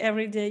heart, and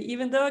every day,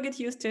 even though I get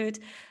used to it,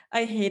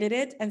 I hated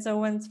it. And so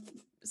when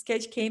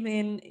Sketch came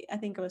in, I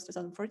think it was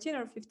 2014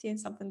 or 15,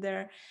 something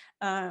there,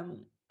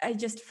 I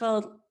just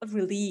felt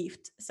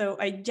relieved. So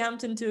I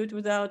jumped into it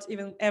without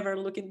even ever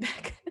looking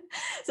back.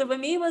 So for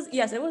me, it was,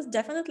 yes, it was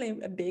definitely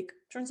a big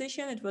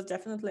transition. It was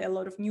definitely a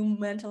lot of new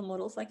mental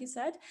models, like you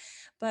said,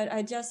 but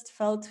I just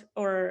felt,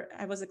 or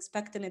I was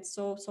expecting it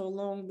so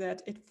long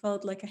that it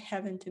felt like a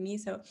heaven to me.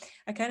 So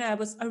I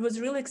was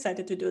really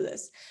excited to do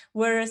this.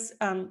 Whereas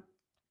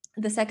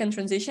the second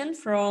transition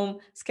from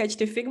Sketch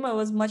to Figma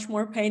was much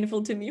more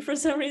painful to me for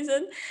some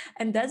reason,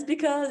 and that's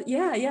because,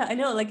 yeah, I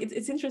know, like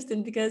it's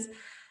interesting because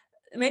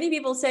many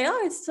people say,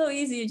 oh, it's so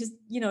easy, you just,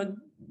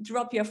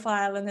 drop your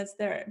file and it's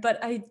there. But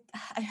I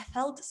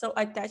felt so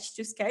attached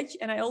to Sketch,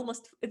 and I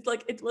almost,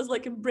 it was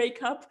like a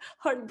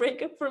hard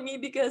breakup for me,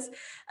 because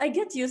I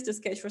get used to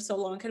Sketch for so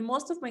long, and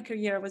most of my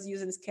career I was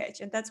using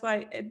Sketch, and that's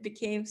why it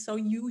became so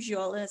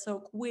usual and so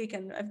quick,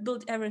 and I've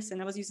built everything.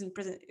 I was using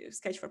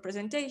Sketch for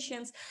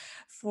presentations,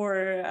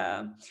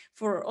 for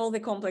for all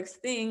the complex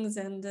things,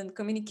 and then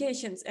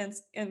communications,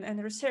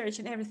 and research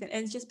and everything,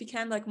 and it just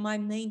became like my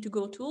main to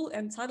go tool.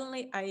 And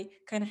suddenly I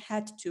kind of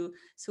had to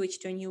switch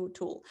to a new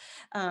tool,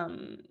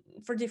 um,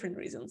 for different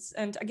reasons.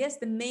 And I guess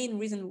the main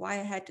reason why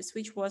I had to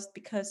switch was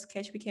because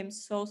Sketch became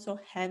so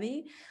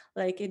heavy.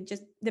 Like,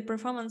 the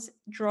performance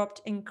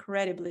dropped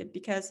incredibly,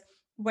 because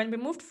when we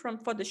moved from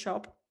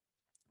Photoshop,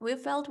 we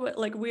felt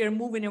like we are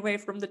moving away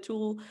from the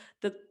tool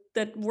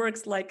that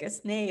works like a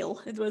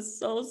snail. It was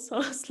so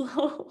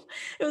slow.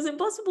 It was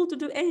impossible to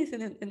do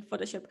anything in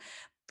Photoshop.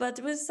 But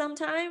with some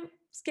time,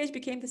 Sketch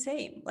became the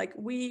same. Like,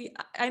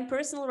 I'm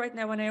personal right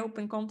now. When I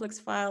open complex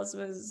files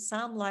with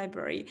some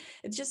library,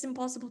 it's just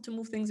impossible to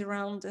move things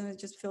around, and it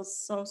just feels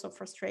so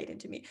frustrating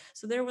to me.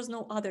 So there was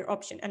no other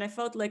option, and I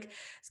felt like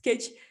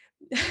Sketch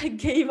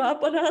gave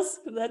up on us,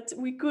 that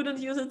we couldn't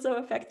use it so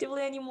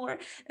effectively anymore.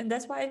 And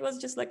that's why it was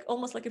just like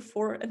almost like a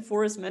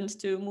enforcement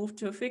to move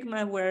to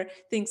Figma, where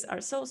things are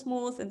so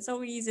smooth and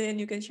so easy, and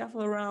you can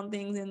shuffle around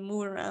things and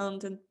move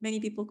around, and many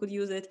people could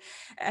use it,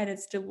 and it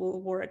still will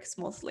work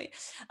smoothly.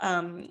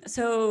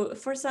 So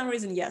for some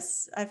reason,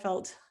 yes, I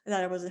felt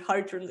that it was a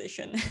hard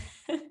transition.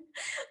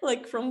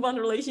 Like, from one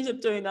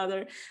relationship to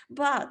another.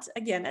 But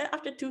again,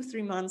 after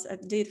 2-3 months, I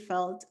did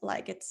felt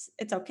like it's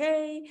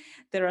okay.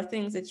 There are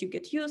things that you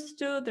get used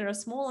to. There are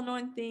small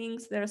annoying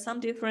things. There are some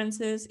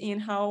differences in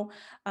how,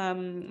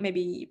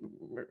 maybe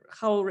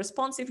how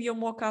responsive your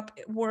mockup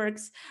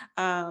works.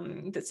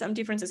 Some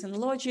differences in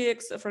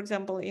logic. So, for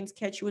example, in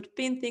Sketch, you would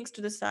pin things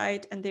to the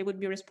side and they would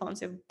be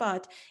responsive.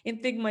 But in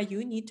Figma,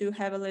 you need to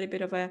have a little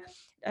bit of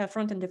a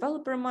front-end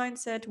developer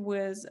mindset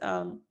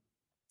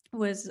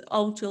with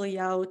auto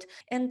layout,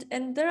 and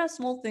there are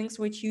small things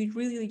which you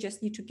really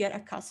just need to get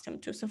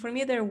accustomed to. So for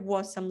me, there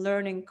was some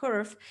learning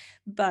curve,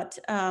 but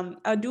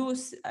I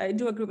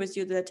do agree with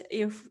you that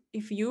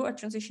if you are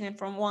transitioning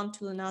from one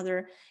to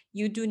another,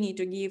 you do need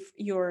to give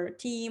your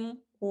team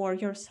or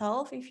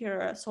yourself, if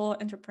you're a solo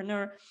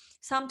entrepreneur,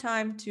 some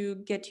time to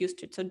get used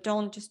to it. So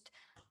don't just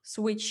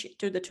switch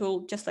to the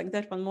tool just like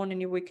that one morning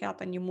you wake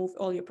up and you move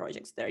all your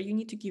projects there. You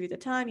need to give it the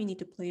time, you need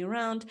to play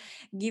around,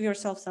 give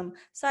yourself some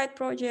side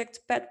projects,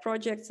 pet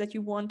projects that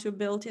you want to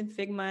build in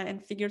Figma,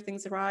 and figure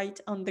things right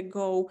on the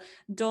go.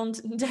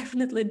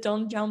 Definitely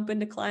don't jump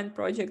into client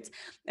projects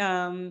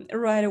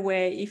right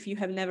away if you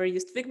have never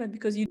used Figma,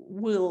 because you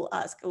will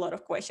ask a lot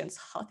of questions.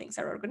 How things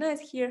are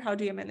organized here? How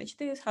do you manage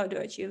this? How do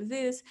I achieve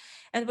this?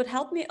 And what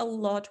helped me a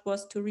lot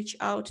was to reach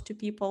out to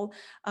people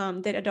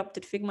that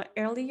adopted Figma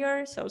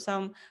earlier. So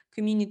some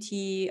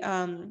community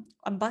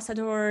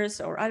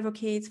ambassadors or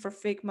advocates for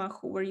Figma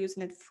who were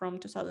using it from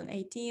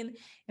 2018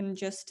 and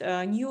just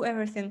knew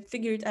everything,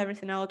 figured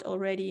everything out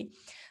already.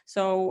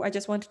 So I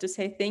just wanted to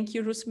say thank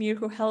you, Rusmir,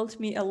 who helped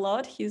me a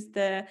lot. He's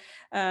the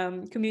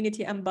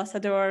community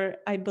ambassador,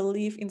 I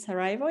believe, in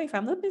Sarajevo, if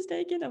I'm not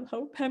mistaken. I'm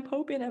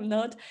hoping I'm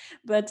not,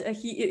 but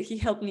he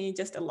helped me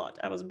just a lot.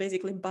 I was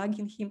basically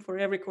bugging him for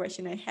every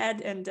question I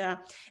had, and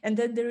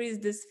then there is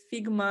this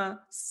Figma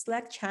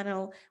Slack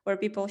channel where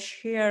people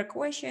share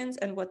questions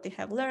and what they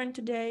have learned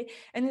today,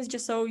 and it's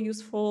just so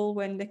useful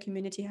when the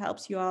community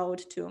helps you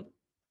out to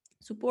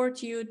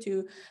support you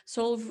to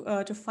solve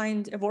to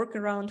find a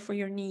workaround for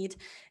your need.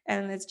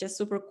 And it's just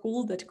super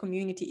cool that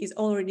community is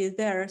already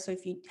there. So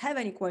if you have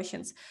any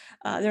questions,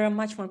 there are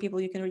much more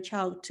people you can reach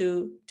out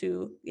to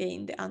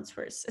gain the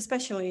answers,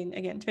 especially in,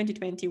 again,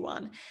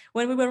 2021,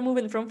 when we were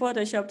moving from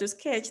Photoshop to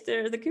Sketch.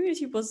 The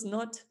community was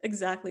not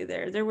exactly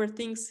there. There were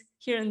things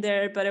here and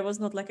there, but it was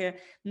not like a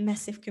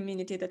massive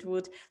community that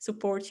would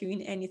support you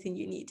in anything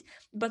you need.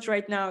 But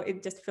right now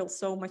it just feels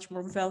so much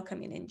more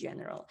welcoming in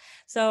general.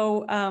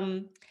 So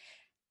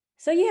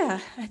yeah,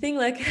 I think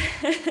like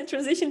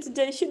transition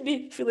today should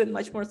be feeling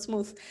much more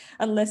smooth,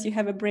 unless you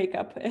have a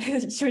breakup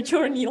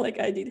journey like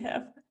I did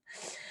have.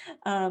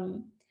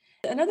 Um,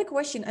 Another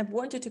question I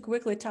wanted to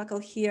quickly tackle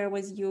here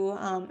with you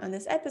on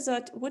this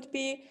episode would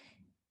be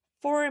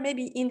for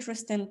maybe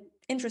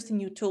interesting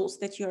new tools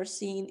that you are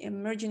seeing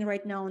emerging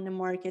right now in the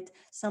market,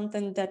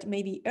 something that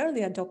maybe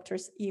early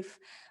adopters, if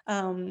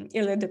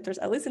early adopters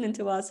are listening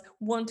to us,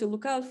 want to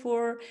look out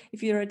for, if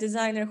you're a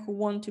designer who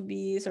want to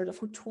be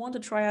who want to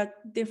try out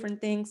different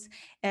things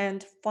and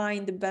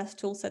find the best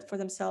tool set for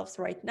themselves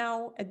right now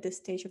at this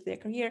stage of their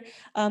career.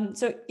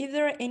 So if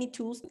there are any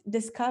tools,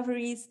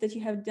 discoveries that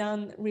you have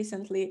done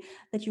recently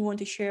that you want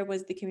to share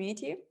with the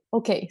community?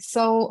 Okay,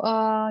 so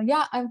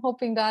yeah, I'm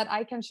hoping that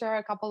I can share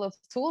a couple of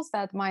tools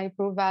that might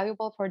prove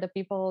valuable for the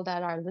people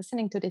that are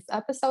listening to this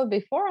episode.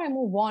 Before I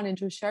move on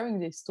into sharing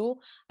this tool,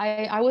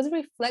 I was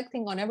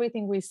reflecting on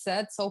everything we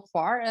said so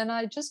far, and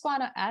I just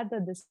want to add the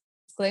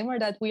disclaimer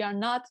that we are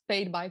not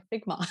paid by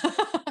Figma.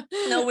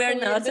 No, we're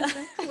not. This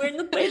is We're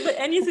not paid by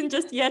anything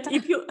just yet.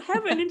 If you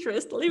have an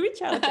interest,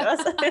 reach out to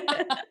us.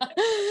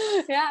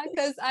 Yeah,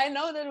 because I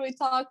know that we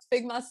talked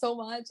Figma so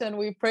much and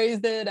we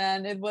praised it,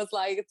 and it was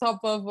like top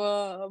of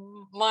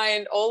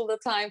mind all the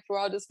time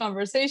throughout this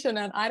conversation.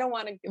 And I don't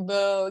want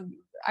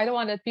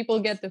that people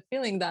get the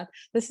feeling that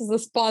this is a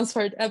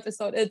sponsored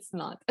episode. It's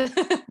not.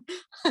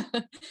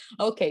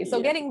 Okay, so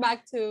Yeah. getting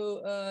back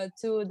to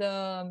the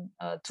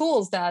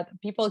tools that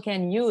people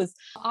can use,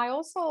 I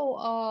also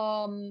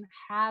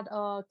had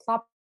a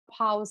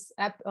Clubhouse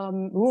app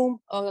room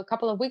a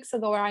couple of weeks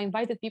ago where I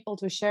invited people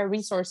to share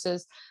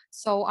resources.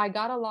 So I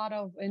got a lot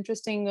of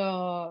interesting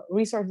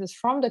resources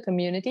from the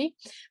community.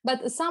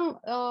 But some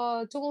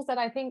tools that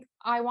I think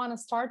I want to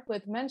start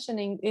with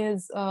mentioning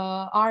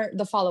are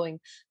the following.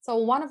 So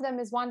one of them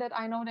is one that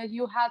I know that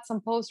you had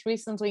some posts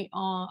recently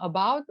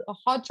about.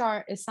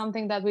 Hotjar is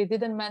something that we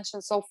didn't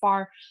mention so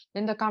far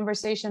in the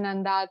conversation,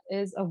 and that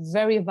is a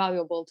very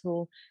valuable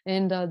tool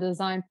in the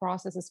design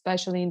process,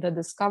 especially in the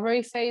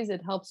discovery phase.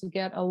 It helps you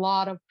get a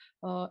lot of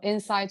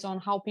insights on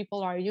how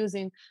people are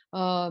using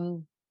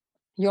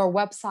your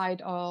website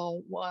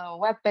or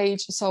web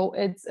page. So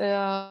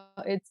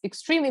it's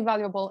extremely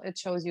valuable. It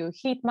shows you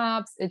heat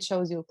maps, it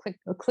shows you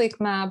click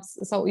maps,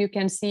 so you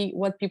can see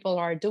what people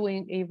are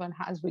doing, even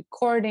has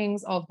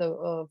recordings of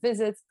the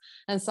visits.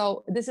 And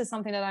so this is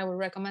something that I would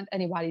recommend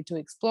anybody to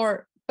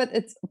explore, but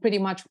it's pretty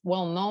much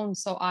well known.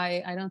 So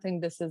I don't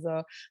think this is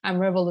I'm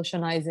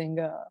revolutionizing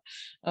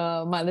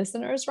my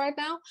listeners right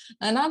now.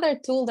 Another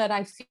tool that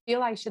I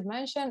feel I should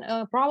mention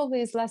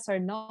probably is lesser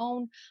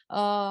known.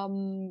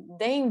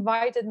 They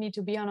invited me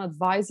to be an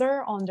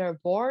advisor on their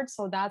board,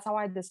 so that's how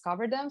I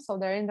discovered them. So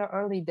they're in the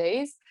early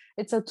days.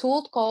 It's a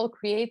tool called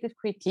Creative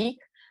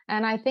Critique,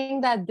 and I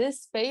think that this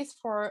space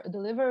for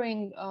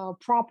delivering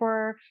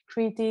proper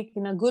critique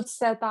in a good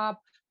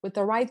setup, with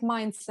the right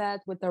mindset,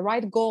 with the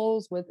right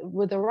goals,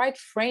 with the right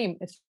frame,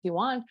 if you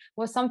want,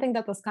 was something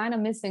that was kind of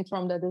missing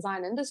from the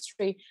design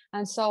industry.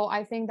 And so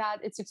I think that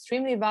it's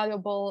extremely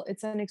valuable.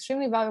 It's an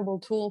extremely valuable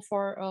tool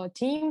for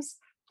teams,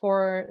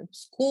 for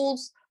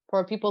schools,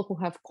 for people who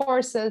have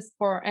courses,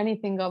 for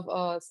anything of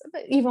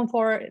even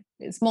for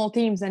small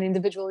teams and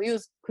individual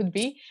use could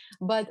be.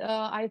 But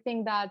I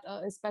think that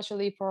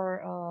especially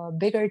for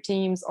bigger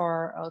teams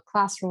or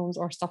classrooms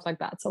or stuff like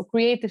that. So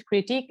Creative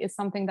Critique is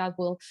something that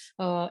will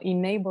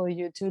enable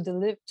you to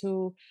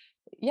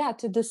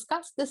to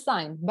discuss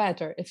design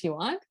better if you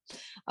want.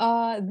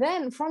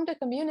 Then from the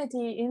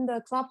community in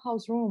the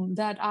Clubhouse room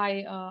that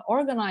I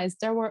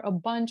organized, there were a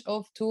bunch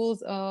of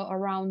tools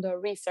around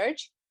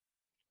research.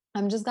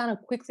 I'm just gonna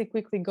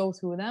quickly go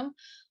through them.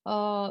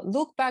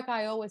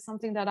 Lookback.io is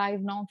something that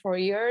I've known for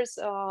years.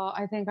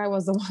 I think I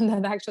was the one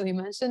that actually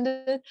mentioned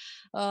it.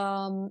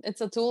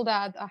 It's a tool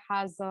that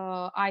has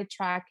eye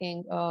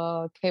tracking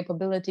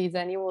capabilities,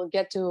 and you will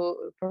get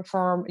to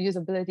perform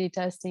usability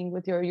testing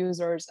with your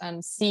users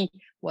and see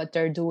what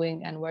they're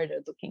doing and where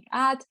they're looking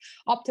at.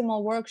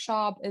 Optimal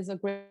Workshop is a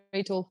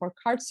great tool for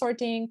cart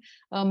sorting.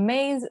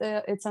 Maze,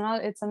 it's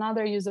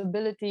another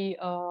usability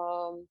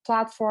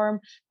platform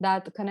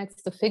that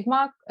connects to Figma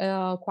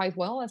quite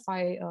well, if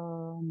I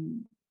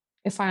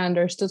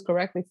understood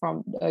correctly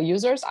from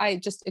users. I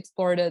just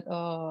explored it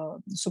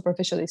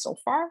superficially so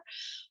far.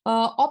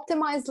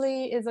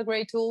 Optimizely is a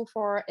great tool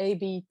for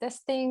A/B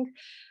testing.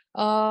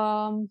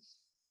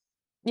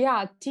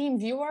 Yeah,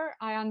 TeamViewer,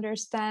 I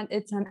understand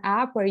it's an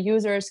app where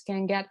users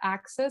can get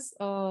access,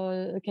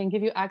 can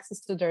give you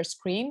access to their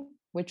screen,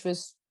 which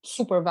was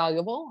super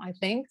valuable, I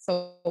think.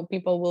 So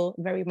people will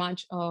very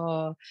much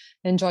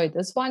enjoy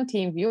this one,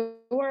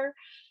 TeamViewer.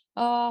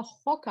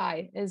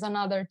 Hawkeye is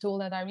another tool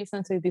that I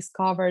recently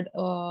discovered.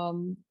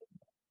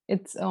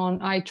 It's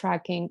on eye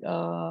tracking,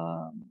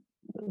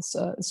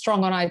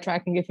 strong on eye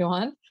tracking if you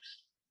want.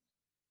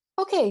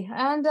 Okay,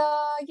 and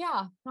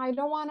yeah, I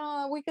don't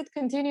wanna. We could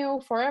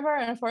continue forever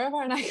and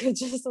forever, and I could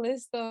just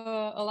list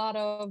a lot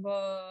of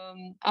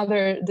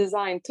other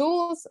design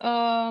tools.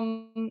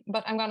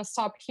 But I'm gonna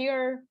stop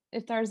here.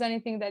 If there's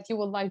anything that you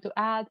would like to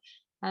add,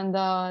 and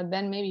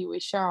then maybe we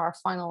share our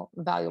final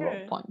valuable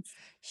Sure. points.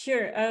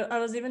 Sure. I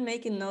was even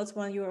making notes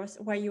while you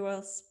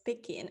were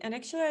speaking, and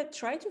actually I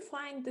tried to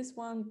find this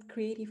one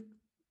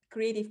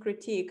creative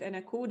critique and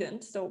I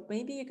couldn't. So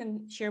maybe you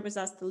can share with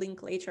us the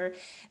link later,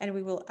 and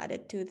we will add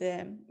it to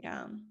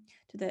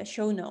the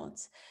show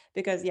notes,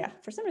 because yeah,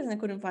 for some reason I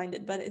couldn't find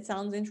it, but it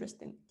sounds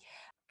interesting.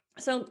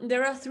 So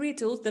there are three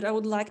tools that I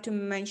would like to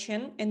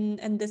mention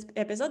in this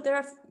episode. There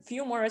are a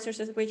few more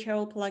resources which I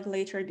will plug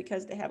later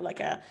because they have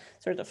like a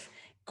sort of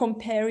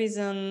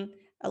comparison,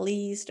 a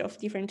list of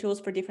different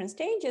tools for different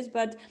stages.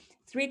 But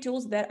three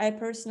tools that I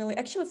personally,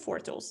 actually four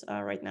tools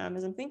right now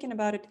as I'm thinking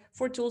about it,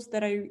 four tools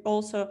that I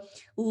also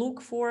look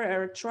for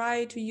or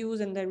try to use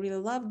and I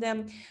really love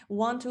them.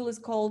 One tool is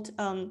called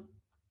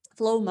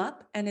flow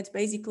map, and it's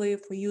basically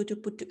for you to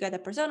put together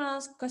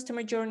personas,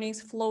 customer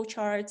journeys, flow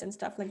charts, and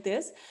stuff like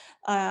this.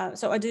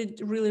 So I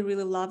did really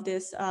love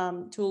this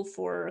tool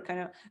for kind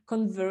of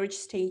converge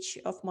stage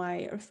of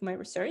my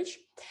research.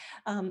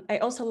 I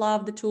also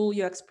love the tool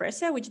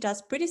UXpressa, which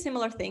does pretty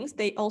similar things.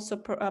 They also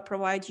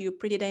provide you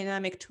pretty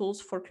dynamic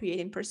tools for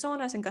creating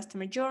personas and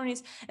customer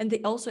journeys, and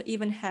they also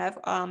even have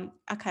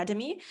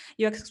Academy,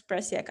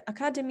 UXpressa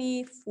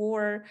Academy,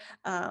 for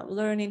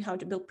learning how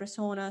to build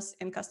personas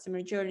and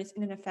customer journeys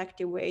in an effective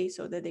way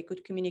so that they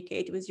could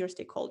communicate with your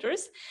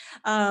stakeholders.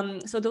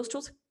 So those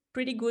tools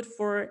pretty good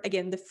for,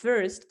 again, the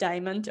first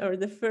diamond or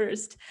the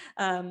first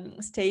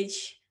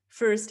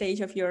stage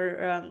of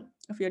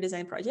your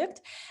design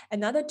project.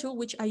 Another tool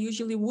which I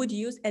usually would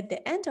use at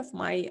the end of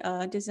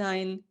my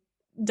design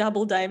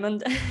double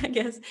diamond, I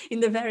guess, in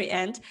the very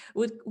end,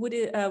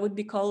 would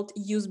be called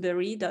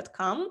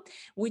useberry.com,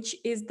 which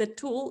is the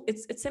tool.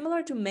 It's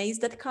similar to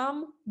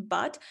maze.com,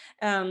 but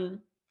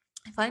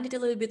I find it a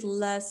little bit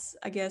less,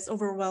 I guess,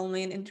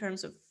 overwhelming in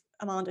terms of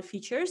amount of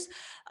features.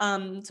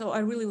 So I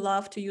really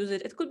love to use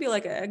it. It could be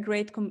like a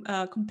great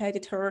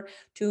competitor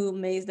to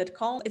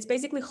maze.com. It's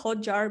basically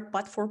Hotjar,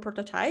 but for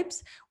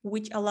prototypes,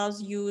 which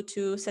allows you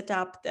to set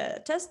up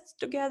the tests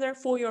together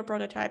for your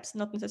prototypes,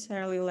 not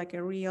necessarily like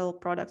a real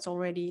products,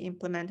 already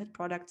implemented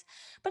products,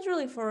 but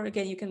really for,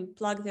 again, you can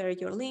plug there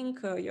your link,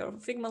 your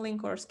Figma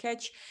link or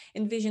Sketch,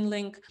 InVision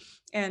link,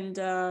 and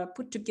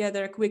put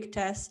together a quick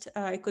test.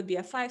 It could be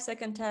a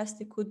 5-second test.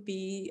 It could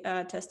be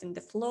testing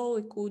the flow.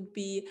 It could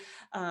be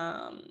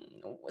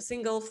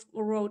single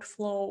road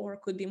flow, or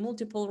it could be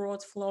multiple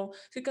roads flow.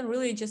 So you can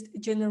really just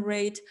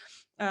generate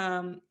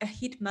a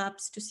heat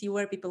maps to see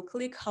where people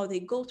click, how they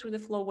go through the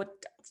flow, what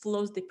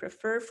flows they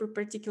prefer for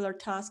particular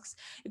tasks.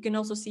 You can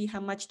also see how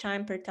much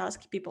time per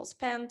task people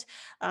spend.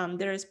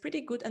 There is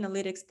pretty good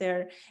analytics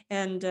there.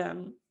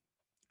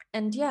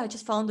 And yeah, I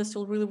just found this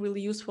tool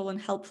really useful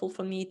and helpful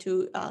for me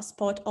to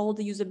spot all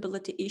the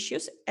usability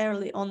issues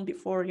early on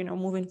before,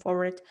 moving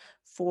forward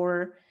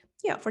for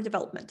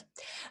development.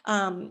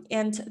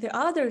 And the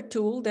other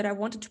tool that I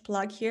wanted to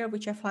plug here,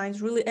 which I find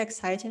really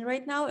exciting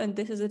right now, and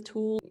this is a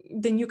tool,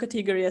 the new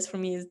category as for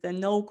me is the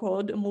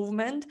no-code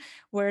movement,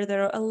 where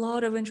there are a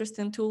lot of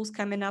interesting tools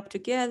coming up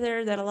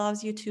together that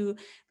allows you to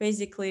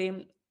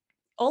basically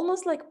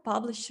almost like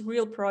publish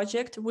real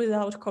project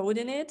without code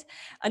in it.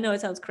 I know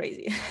it sounds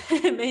crazy.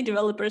 Many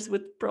developers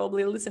would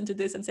probably listen to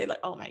this and say like,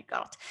 oh my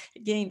God,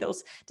 again,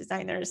 those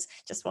designers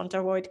just want to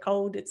avoid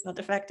code. It's not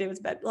effective. It's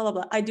bad, blah, blah,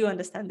 blah. I do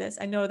understand this.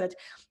 I know that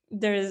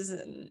there is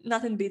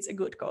nothing beats a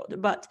good code.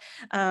 But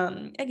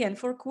again,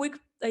 for quick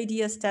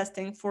ideas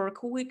testing, for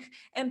quick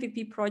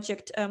MVP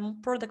project,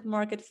 product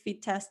market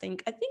fit testing,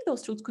 I think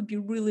those tools could be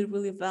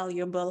really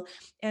valuable.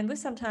 And with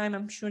some time,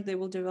 I'm sure they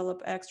will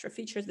develop extra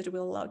features that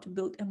will allow to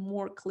build a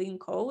more clean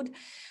code.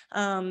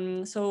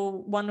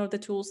 So one of the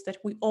tools that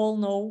we all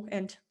know,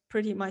 and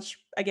pretty much,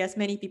 I guess,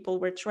 many people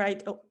were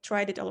tried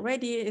it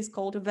already, is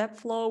called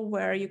Webflow,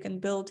 where you can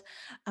build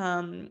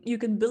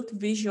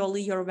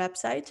visually your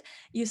website.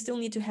 You still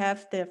need to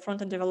have the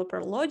front-end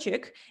developer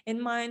logic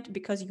in mind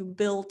because you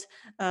build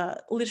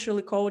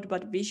literally code,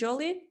 but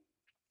visually.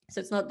 So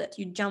it's not that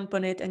you jump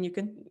on it and you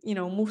can,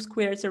 move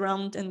squares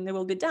around and they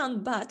will be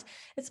done, but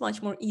it's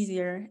much more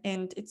easier,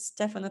 and it's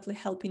definitely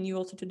helping you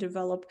also to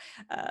develop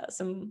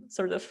some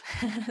sort of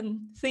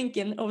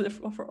thinking of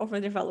a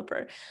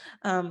developer,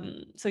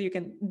 so you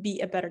can be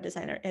a better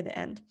designer at the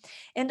end.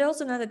 And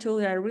also another tool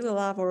that I really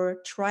love or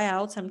try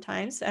out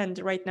sometimes, and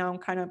right now I'm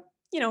kind of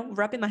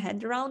wrapping my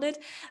head around it,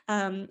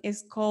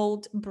 is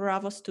called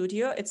Bravo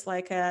Studio. It's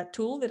like a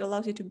tool that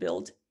allows you to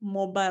build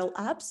mobile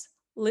apps,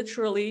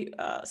 literally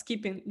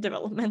skipping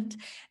development.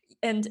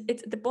 And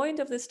it's the point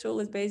of this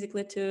tool is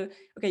basically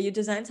you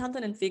design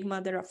something in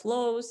Figma, there are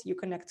flows, you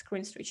connect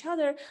screens to each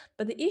other,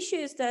 but the issue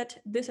is that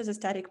this is a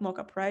static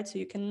mockup, right? So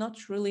you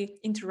cannot really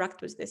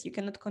interact with this. You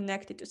cannot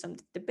connect it to some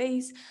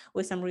database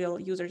with some real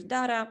users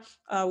data,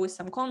 with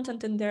some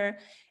content in there,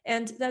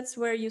 and that's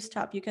where you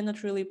stop. You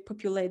cannot really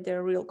populate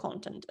their real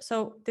content.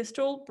 So this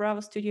tool,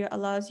 Bravo Studio,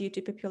 allows you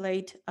to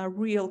populate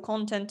real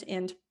content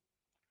and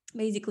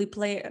basically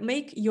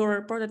make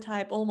your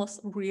prototype almost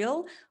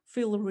real,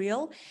 feel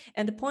real.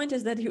 And the point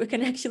is that you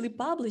can actually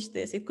publish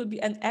this. It could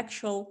be an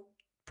actual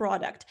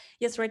product.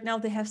 Yes, right now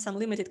they have some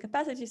limited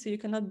capacity, so you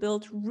cannot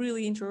build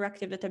really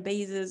interactive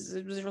databases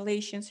with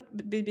relations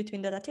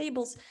between data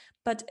tables,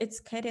 but it's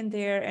getting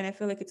there, and I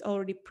feel like it's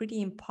already pretty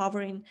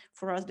empowering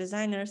for us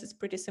designers. It's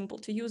pretty simple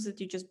to use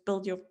it. You just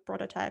build your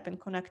prototype and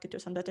connect it to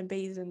some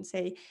database and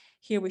say,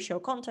 here we show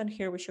content,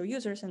 here we show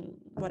users, and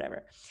whatever.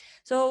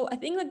 So I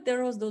think like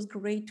there was those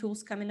great tools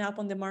coming up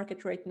on the market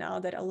right now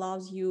that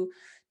allows you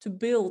to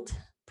build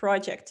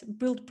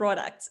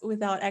products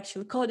without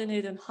actually coding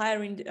it and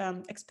hiring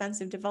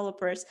expensive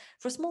developers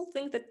for small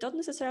things that don't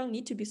necessarily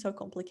need to be so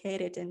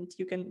complicated, and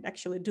you can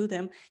actually do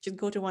them. Just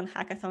go to one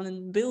hackathon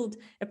and build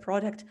a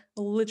product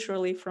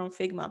literally from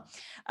Figma.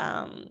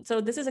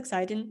 So this is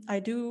exciting. I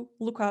do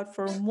look out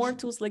for more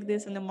tools like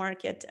this in the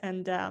market,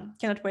 and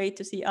cannot wait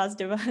to see us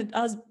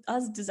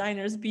us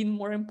designers being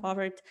more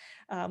empowered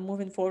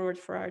moving forward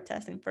for our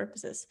testing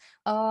purposes.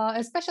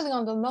 Especially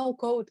on the no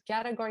code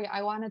category,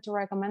 I wanted to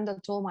recommend a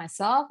tool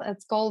myself.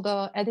 It's called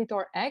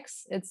Editor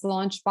X. It's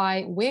launched by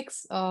Wix.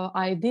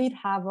 I did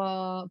have a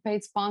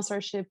paid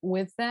sponsorship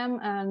with them,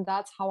 and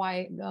that's how I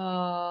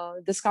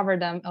discovered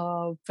them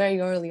very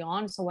early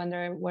on. So when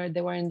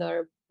they were in their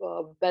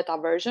beta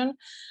version,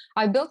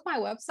 I built my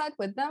website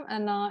with them,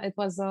 and it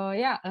was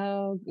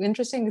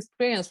interesting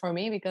experience for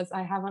me because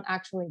I haven't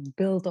actually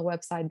built a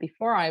website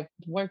before. I've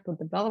worked with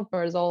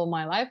developers all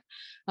my life,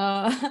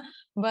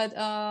 but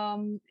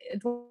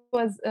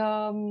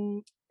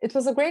it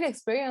was a great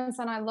experience,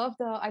 and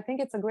I think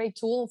it's a great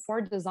tool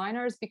for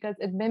designers because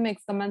it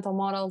mimics the mental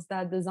models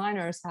that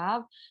designers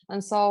have.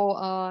 And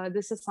so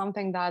this is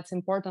something that's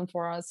important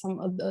for us.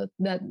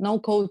 That no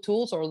code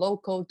tools or low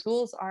code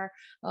tools are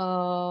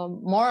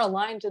more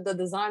aligned to the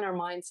designer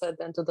mindset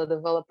than to the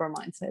developer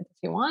mindset, if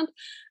you want.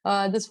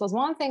 This was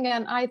one thing,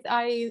 and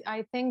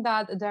I think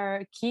that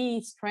their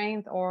key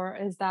strength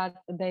is that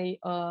they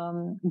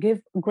give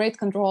great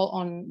control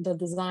on the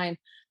design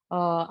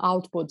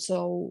output.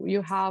 So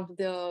you have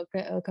the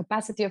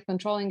capacity of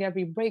controlling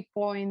every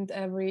breakpoint,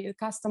 every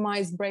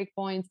customized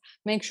breakpoint,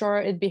 make sure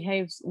it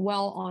behaves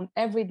well on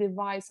every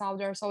device out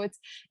there. So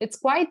it's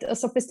quite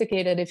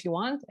sophisticated, if you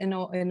want, in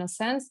a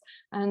sense.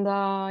 And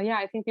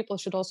I think people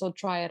should also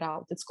try it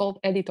out. It's called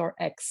Editor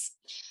X.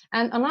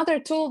 And another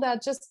tool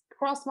that just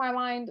crossed my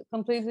mind,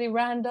 completely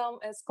random,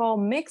 is called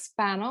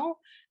Mixpanel,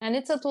 and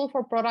it's a tool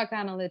for product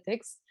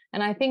analytics.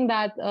 And I think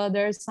that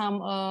there's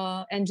some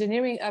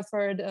engineering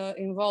effort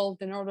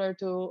involved in order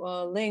to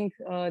link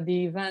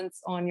the events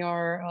on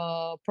your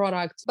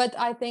product. But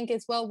I think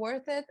it's well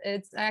worth it.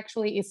 It's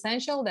actually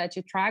essential that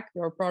you track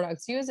your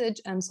product's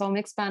usage. And so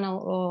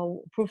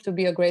Mixpanel proved to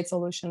be a great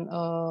solution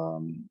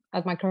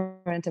at my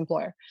current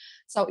employer.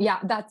 So yeah,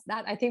 that's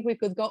that. I think we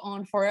could go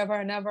on forever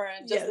and ever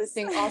and just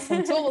listing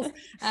awesome tools.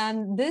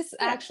 And this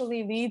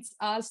actually leads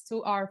us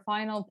to our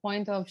final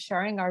point of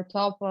sharing our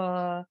top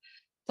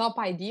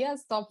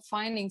ideas, top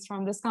findings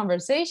from this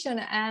conversation.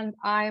 And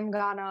I'm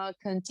gonna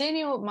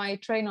continue my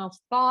train of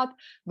thought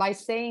by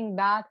saying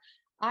that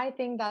I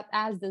think that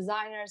as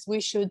designers, we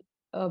should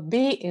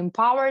be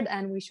empowered,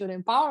 and we should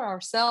empower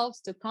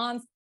ourselves to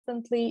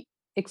constantly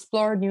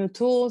explore new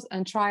tools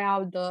and try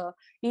out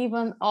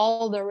even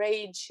all the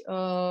rage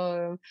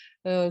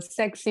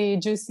sexy,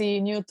 juicy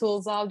new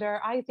tools out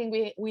there. I think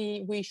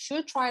we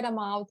should try them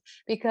out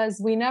because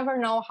we never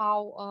know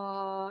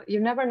how you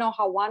never know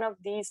how one of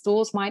these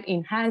tools might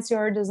enhance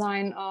your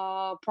design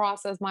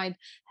process, might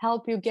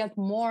help you get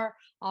more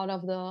out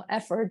of the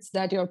efforts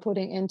that you're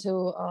putting into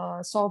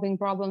solving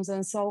problems.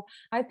 And so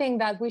I think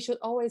that we should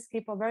always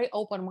keep a very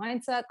open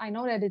mindset. I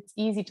know that it's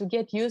easy to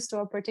get used to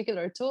a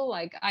particular tool.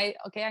 Like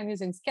I'm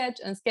using Sketch,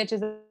 and Sketch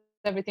is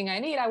everything I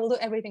need. I will do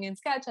everything in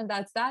Sketch, and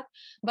that's that.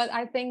 But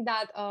I think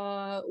that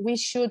we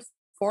should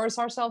force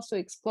ourselves to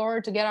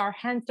explore, to get our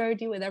hands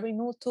dirty with every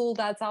new tool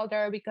that's out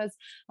there, because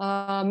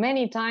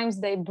many times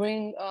they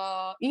bring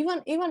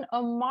even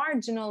a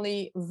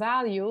marginally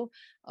value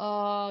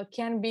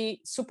can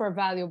be super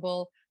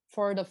valuable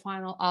for the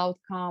final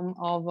outcome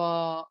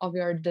of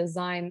your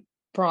design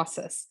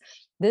process.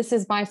 This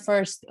is my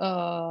first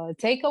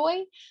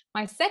takeaway.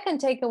 My second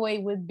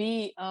takeaway would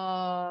be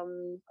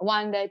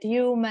one that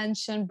you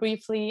mentioned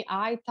briefly.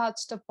 I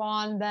touched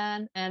upon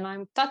then, and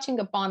I'm touching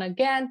upon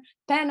again.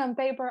 Pen and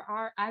paper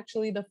are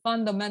actually the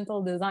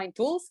fundamental design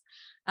tools.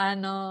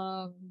 And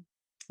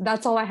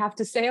that's all I have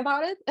to say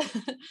about it.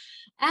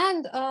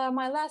 And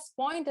my last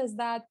point is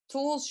that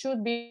tools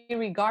should be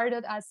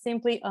regarded as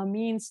simply a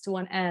means to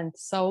an end.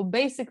 So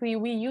basically,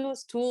 we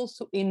use tools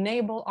to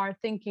enable our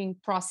thinking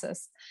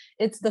process.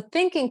 It's the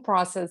thinking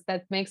process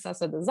that makes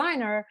us a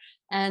designer.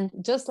 And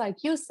just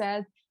like you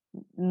said,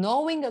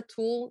 knowing a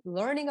tool,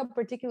 learning a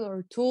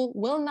particular tool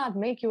will not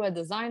make you a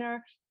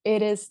designer.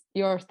 It is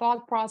your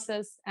thought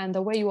process and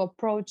the way you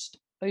approach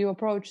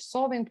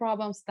solving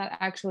problems that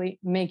actually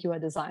make you a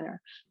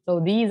designer. So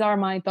these are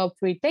my top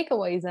 3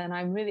 takeaways, and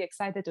I'm really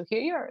excited to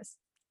hear yours.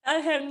 I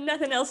have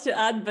nothing else to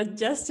add, but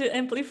just to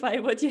amplify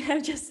what you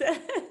have just said,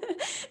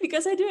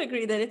 because I do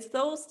agree that it's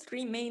those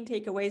 3 main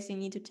takeaways you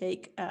need to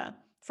take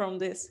from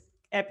this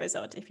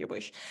episode, if you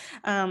wish.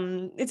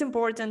 It's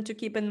important to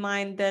keep in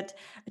mind that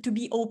to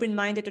be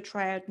open-minded to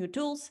try out new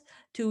tools,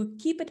 to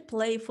keep it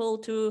playful,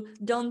 to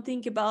don't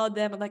think about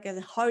them like as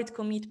a hard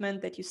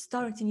commitment that you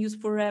start and use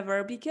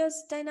forever,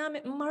 because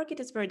dynamic market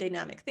is very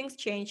dynamic. Things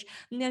change,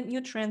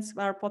 new trends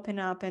are popping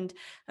up, and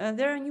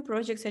there are new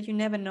projects that you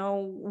never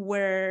know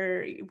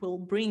where it will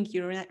bring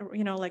you.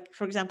 You know, like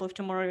for example, if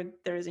tomorrow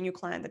there is a new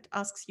client that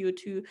asks you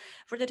to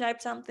prototype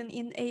something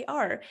in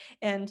AR,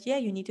 and yeah,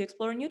 you need to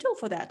explore a new tool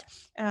for that.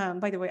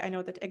 By the way, I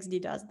know that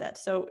XD does that,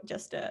 so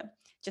just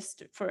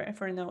for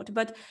a note.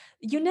 But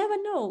you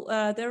never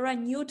know. There are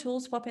new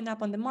tools popping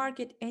up on the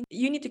market, and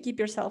you need to keep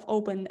yourself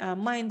open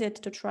minded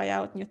to try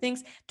out new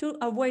things, to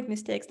avoid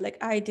mistakes like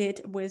I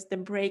did with the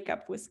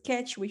breakup with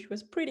Sketch, which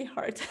was pretty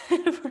hard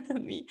for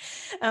me.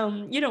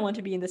 You don't want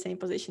to be in the same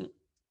position.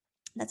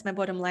 That's my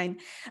bottom line.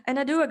 And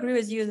I do agree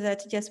with you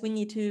that yes, we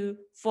need to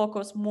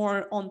focus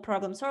more on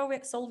problem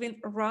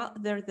solving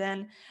rather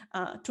than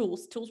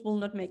tools. Tools will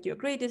not make you a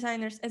great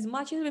designers. As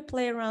much as we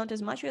play around,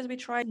 as much as we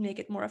try to make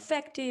it more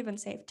effective and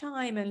save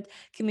time and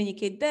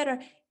communicate better,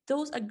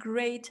 those are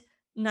great,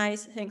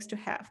 nice things to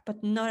have,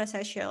 but not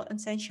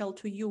essential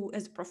to you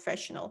as a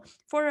professional.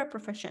 For a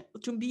profession,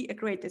 to be a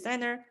great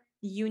designer,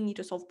 you need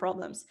to solve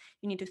problems.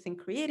 You need to think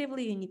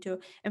creatively. You need to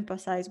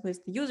empathize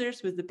with the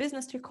users, with the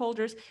business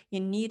stakeholders. You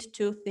need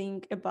to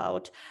think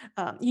about,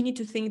 you need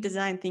to think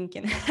design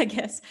thinking, I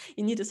guess.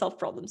 You need to solve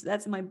problems.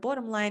 That's my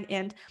bottom line.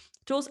 And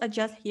tools are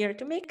just here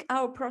to make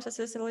our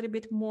processes a little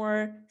bit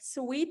more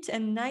sweet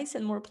and nice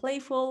and more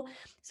playful.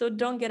 So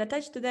don't get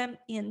attached to them.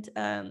 And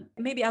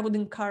maybe I would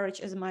encourage,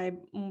 as my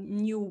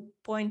new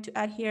point to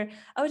add here,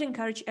 I would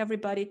encourage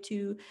everybody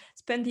to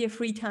spend their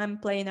free time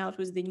playing out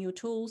with the new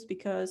tools,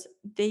 because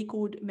they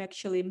could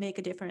actually make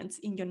a difference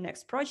in your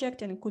next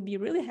project, and it could be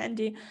really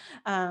handy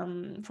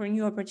for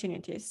new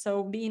opportunities.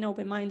 So being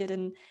open-minded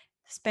and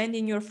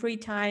spending your free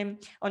time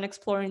on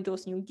exploring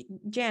those new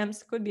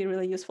gems could be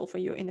really useful for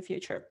you in the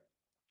future.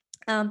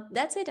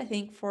 That's it, I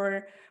think,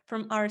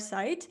 from our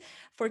side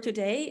for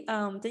today.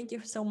 Thank you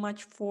so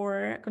much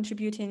for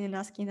contributing and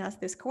asking us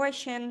this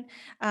question.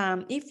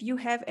 If you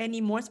have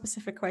any more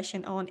specific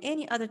question on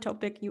any other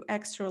topic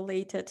UX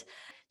related,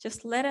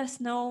 just let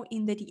us know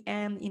in the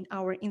DM in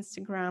our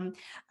Instagram.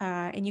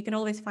 And you can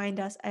always find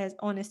us as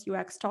Honest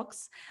UX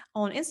Talks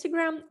on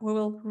Instagram. We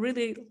will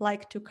really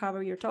like to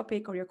cover your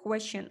topic or your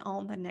question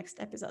on the next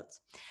episodes.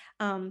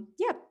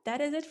 Yeah,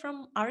 that is it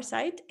from our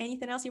side.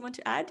 Anything else you want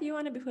to add,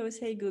 Joanna, before we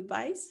say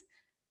goodbyes?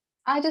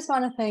 I just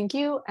want to thank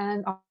you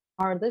and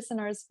our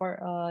listeners for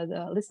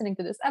listening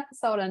to this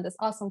episode and this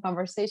awesome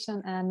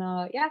conversation. And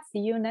yeah, see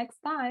you next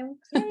time.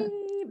 Yay!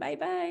 Bye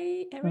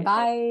bye.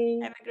 Bye.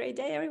 Have a great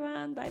day,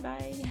 everyone. Bye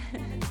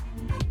bye.